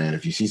homeland,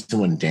 if you see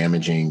someone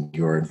damaging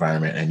your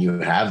environment and you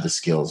have the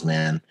skills,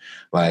 man,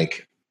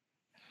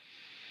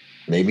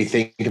 maybe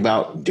think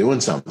about doing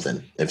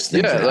something if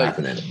things are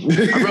happening.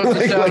 I wrote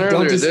this down earlier.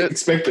 Don't just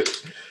expect it.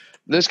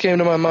 This came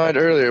to my mind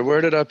earlier.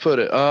 Where did I put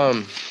it?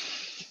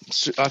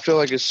 I feel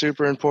like it's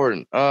super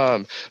important.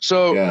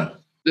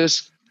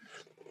 This,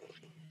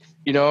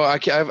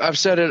 I've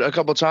said it a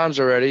couple times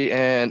already,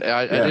 and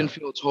I didn't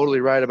feel totally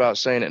right about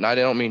saying it, and I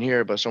don't mean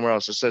here, but somewhere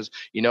else. It says,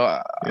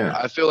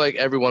 I feel like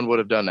everyone would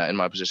have done that in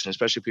my position,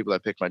 especially people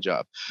that picked my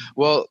job.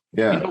 Well,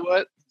 you know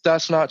what?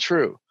 That's not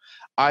true.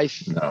 I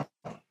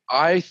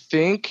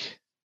think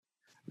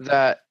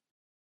that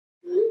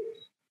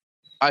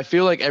I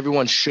feel like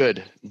everyone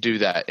should do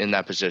that in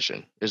that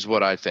position is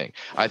what I think.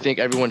 I think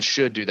everyone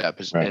should do that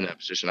in that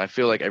position. I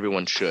feel like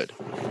everyone should,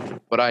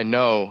 but I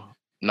know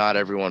not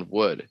everyone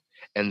would.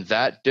 And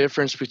that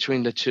difference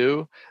between the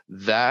two,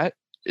 that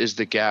is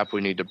the gap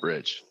we need to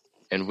bridge.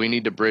 And we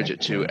need to bridge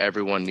it to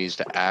everyone needs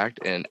to act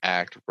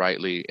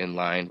rightly in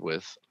line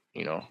with,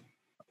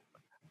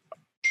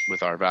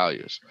 with our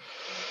values.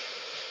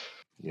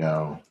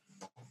 Yo,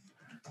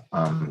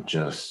 I'm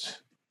just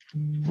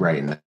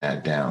writing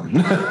that down.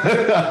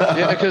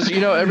 Because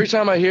every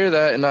time I hear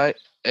that, and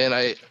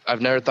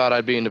I've never thought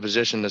I'd be in a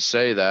position to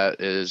say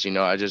that, is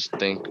I just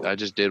think I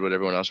just did what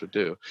everyone else would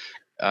do.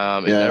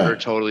 It never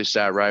totally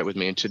sat right with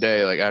me, and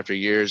today, after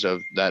years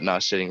of that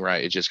not sitting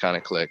right, it just kind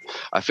of clicked.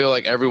 I feel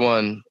like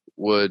everyone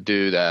would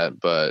do that,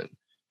 but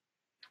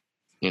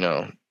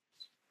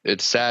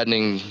it's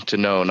saddening to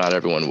know not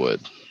everyone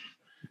would.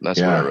 That's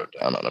what I wrote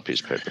down on a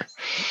piece of paper.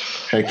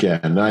 Heck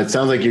yeah. No, it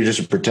sounds like you're just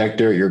a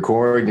protector at your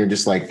core, and you're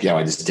just like,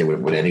 I just did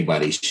what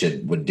anybody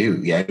would do.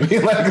 Yeah.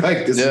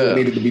 like this is what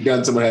needed to be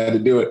done. Someone had to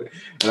do it.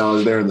 And I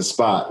was there in the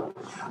spot.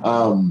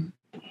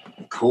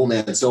 Cool,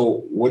 man.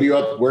 So what are you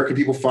up? Where can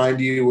people find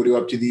you? What are you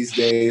up to these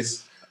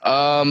days?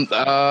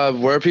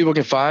 Where people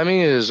can find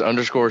me is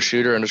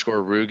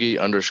 _shooter_Rugi_.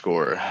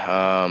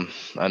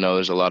 I know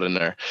there's a lot in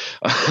there,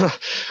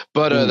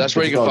 but that's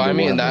where you can find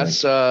me, and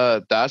that's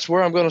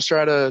where I'm going to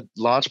try to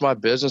launch my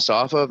business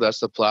off of. That's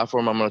the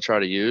platform I'm going to try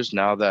to use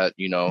now that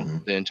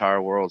the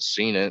entire world's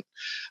seen it.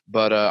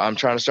 But I'm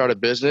trying to start a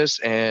business,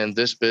 and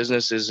this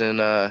business is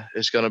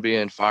it's going to be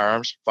in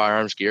firearms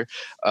gear,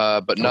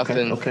 but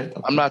nothing. Okay.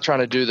 I'm not trying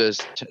to do this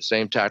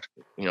same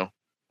tactical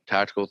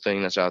tactical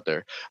thing that's out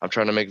there. I'm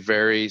trying to make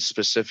very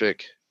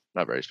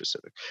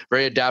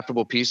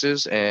adaptable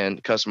pieces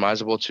and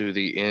customizable to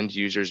the end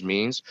user's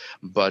means.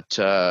 But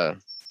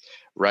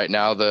right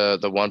now,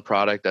 the one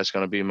product that's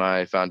going to be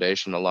my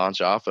foundation to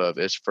launch off of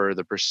is for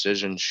the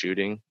precision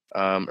shooting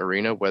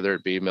arena, whether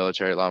it be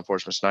military, law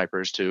enforcement,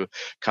 snipers, to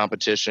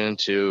competition,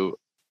 to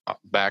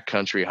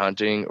backcountry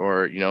hunting,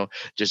 or, you know,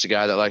 just a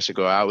guy that likes to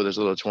go out with his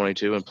little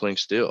 22 and plink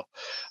steel.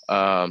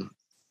 And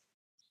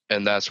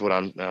that's what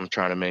I'm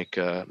trying to make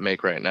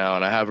right now.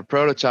 And I have a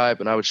prototype,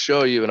 and I would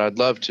show you, and I'd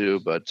love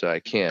to, but I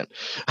can't,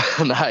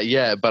 not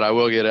yet. But I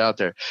will get it out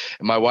there.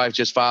 And my wife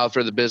just filed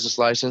for the business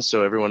license,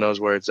 so everyone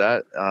knows where it's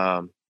at.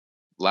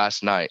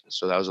 Last night,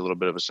 so that was a little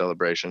bit of a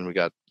celebration. We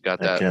got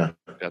that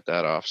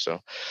off.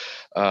 So,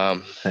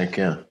 heck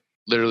yeah.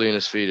 Literally in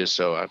his fetus.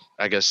 So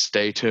I guess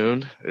stay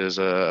tuned is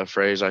a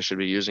phrase I should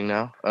be using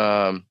now.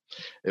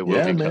 It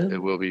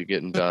will be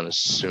getting done as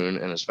soon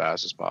and as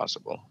fast as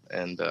possible.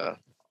 And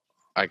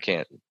I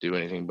can't do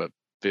anything but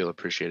feel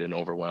appreciated and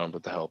overwhelmed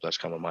with the help that's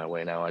coming my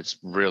way now. It's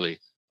really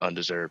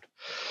undeserved.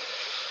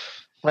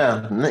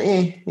 Well,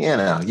 you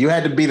know, you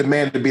had to be the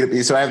man to be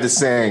the. So I have this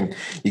saying,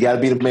 you got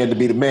to be the man to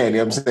be the man. You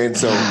know what I'm saying?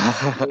 So,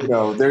 you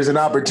know, there's an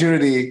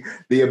opportunity.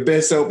 The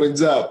abyss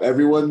opens up.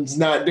 Everyone's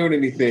not doing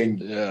anything.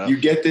 Yeah. You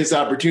get this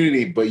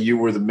opportunity, but you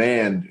were the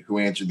man who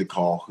answered the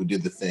call, who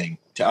did the thing.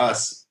 To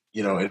us,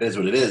 you know, it is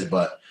what it is,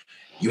 but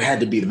you had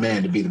to be the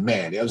man to be the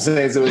man. You know what I'm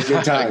saying? So it's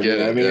your time. You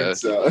know what I mean? Yeah.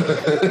 So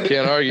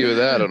can't argue with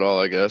that at all,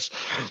 I guess.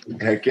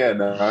 Heck yeah.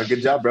 No,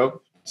 good job,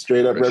 bro.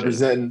 Straight up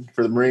representing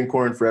for the Marine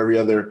Corps and for every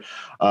other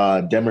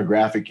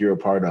demographic you're a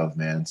part of,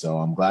 man. So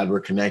I'm glad we're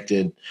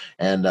connected,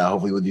 and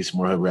hopefully we'll do some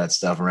more Hood Rat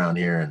stuff around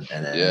here.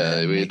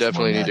 And we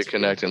definitely need to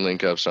connect and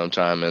link up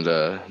sometime, and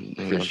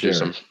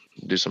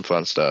do some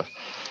fun stuff.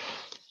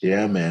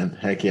 Yeah, man.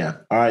 Heck yeah.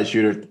 All right,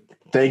 Shooter.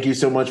 Thank you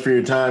so much for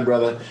your time,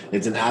 brother.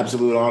 It's an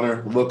absolute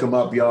honor. Look him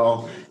up,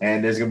 y'all.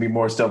 And there's going to be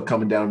more stuff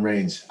coming down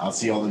range. I'll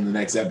see y'all in the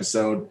next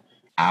episode.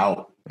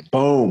 Out.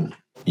 Boom.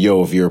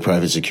 Yo, if you're a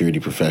private security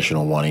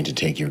professional wanting to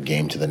take your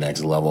game to the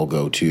next level,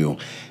 go to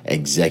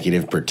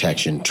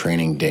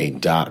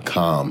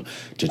executiveprotectiontrainingday.com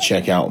to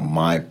check out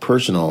my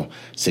personal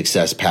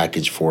success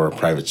package for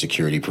private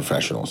security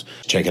professionals.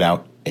 Check it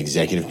out,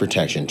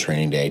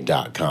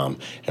 executiveprotectiontrainingday.com.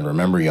 And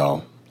remember,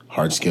 y'all,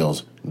 hard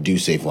skills do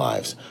save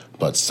lives,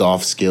 but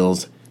soft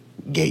skills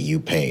get you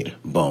paid.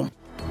 Boom.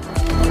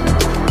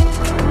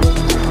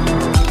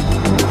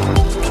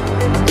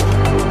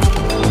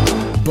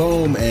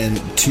 Boom.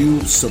 And to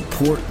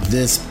support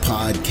this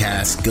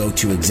podcast, go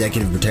to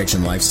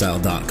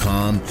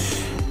executiveprotectionlifestyle.com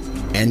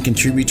and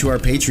contribute to our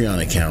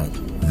Patreon account.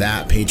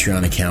 That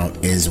Patreon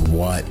account is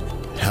what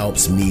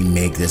helps me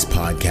make this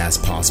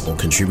podcast possible,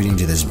 contributing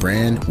to this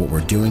brand, what we're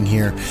doing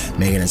here,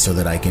 making it so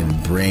that I can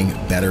bring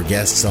better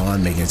guests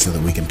on, making it so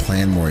that we can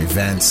plan more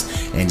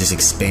events and just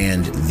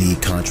expand the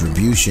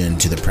contribution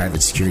to the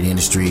private security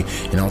industry,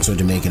 and also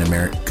to making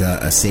America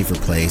a safer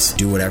place.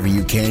 Do whatever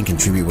you can,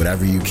 contribute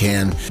whatever you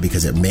can,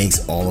 because it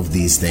makes all of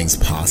these things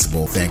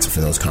possible. Thanks for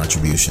those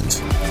contributions.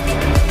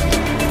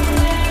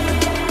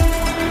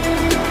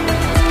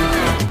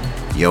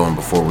 Yo, and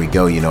before we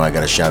go, I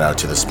got a shout out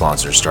to the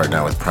sponsors, starting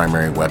out with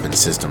Primary Weapon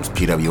Systems,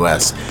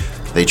 PWS.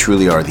 They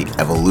truly are the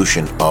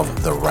evolution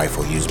of the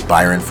rifle. Use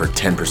Byron for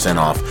 10%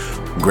 off.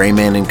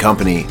 Grayman &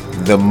 Company,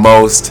 the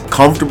most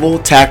comfortable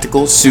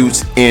tactical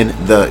suits in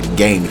the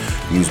game.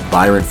 Use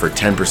Byron for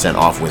 10%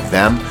 off with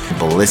them.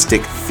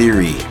 Ballistic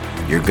Theory.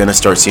 You're going to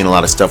start seeing a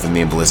lot of stuff with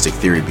me in Ballistic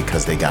Theory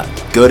because they got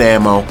good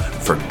ammo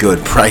for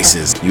good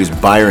prices. Use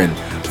Byron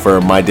for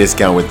my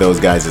discount with those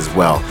guys as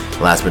well.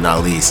 Last but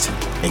not least,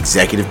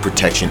 Executive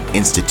Protection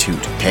Institute.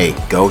 Hey,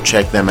 go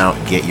check them out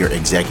and get your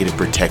executive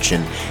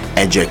protection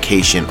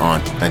education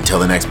on. Until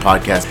the next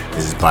podcast,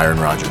 this is Byron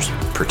Rogers,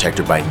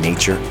 protector by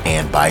nature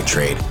and by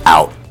trade.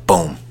 Out.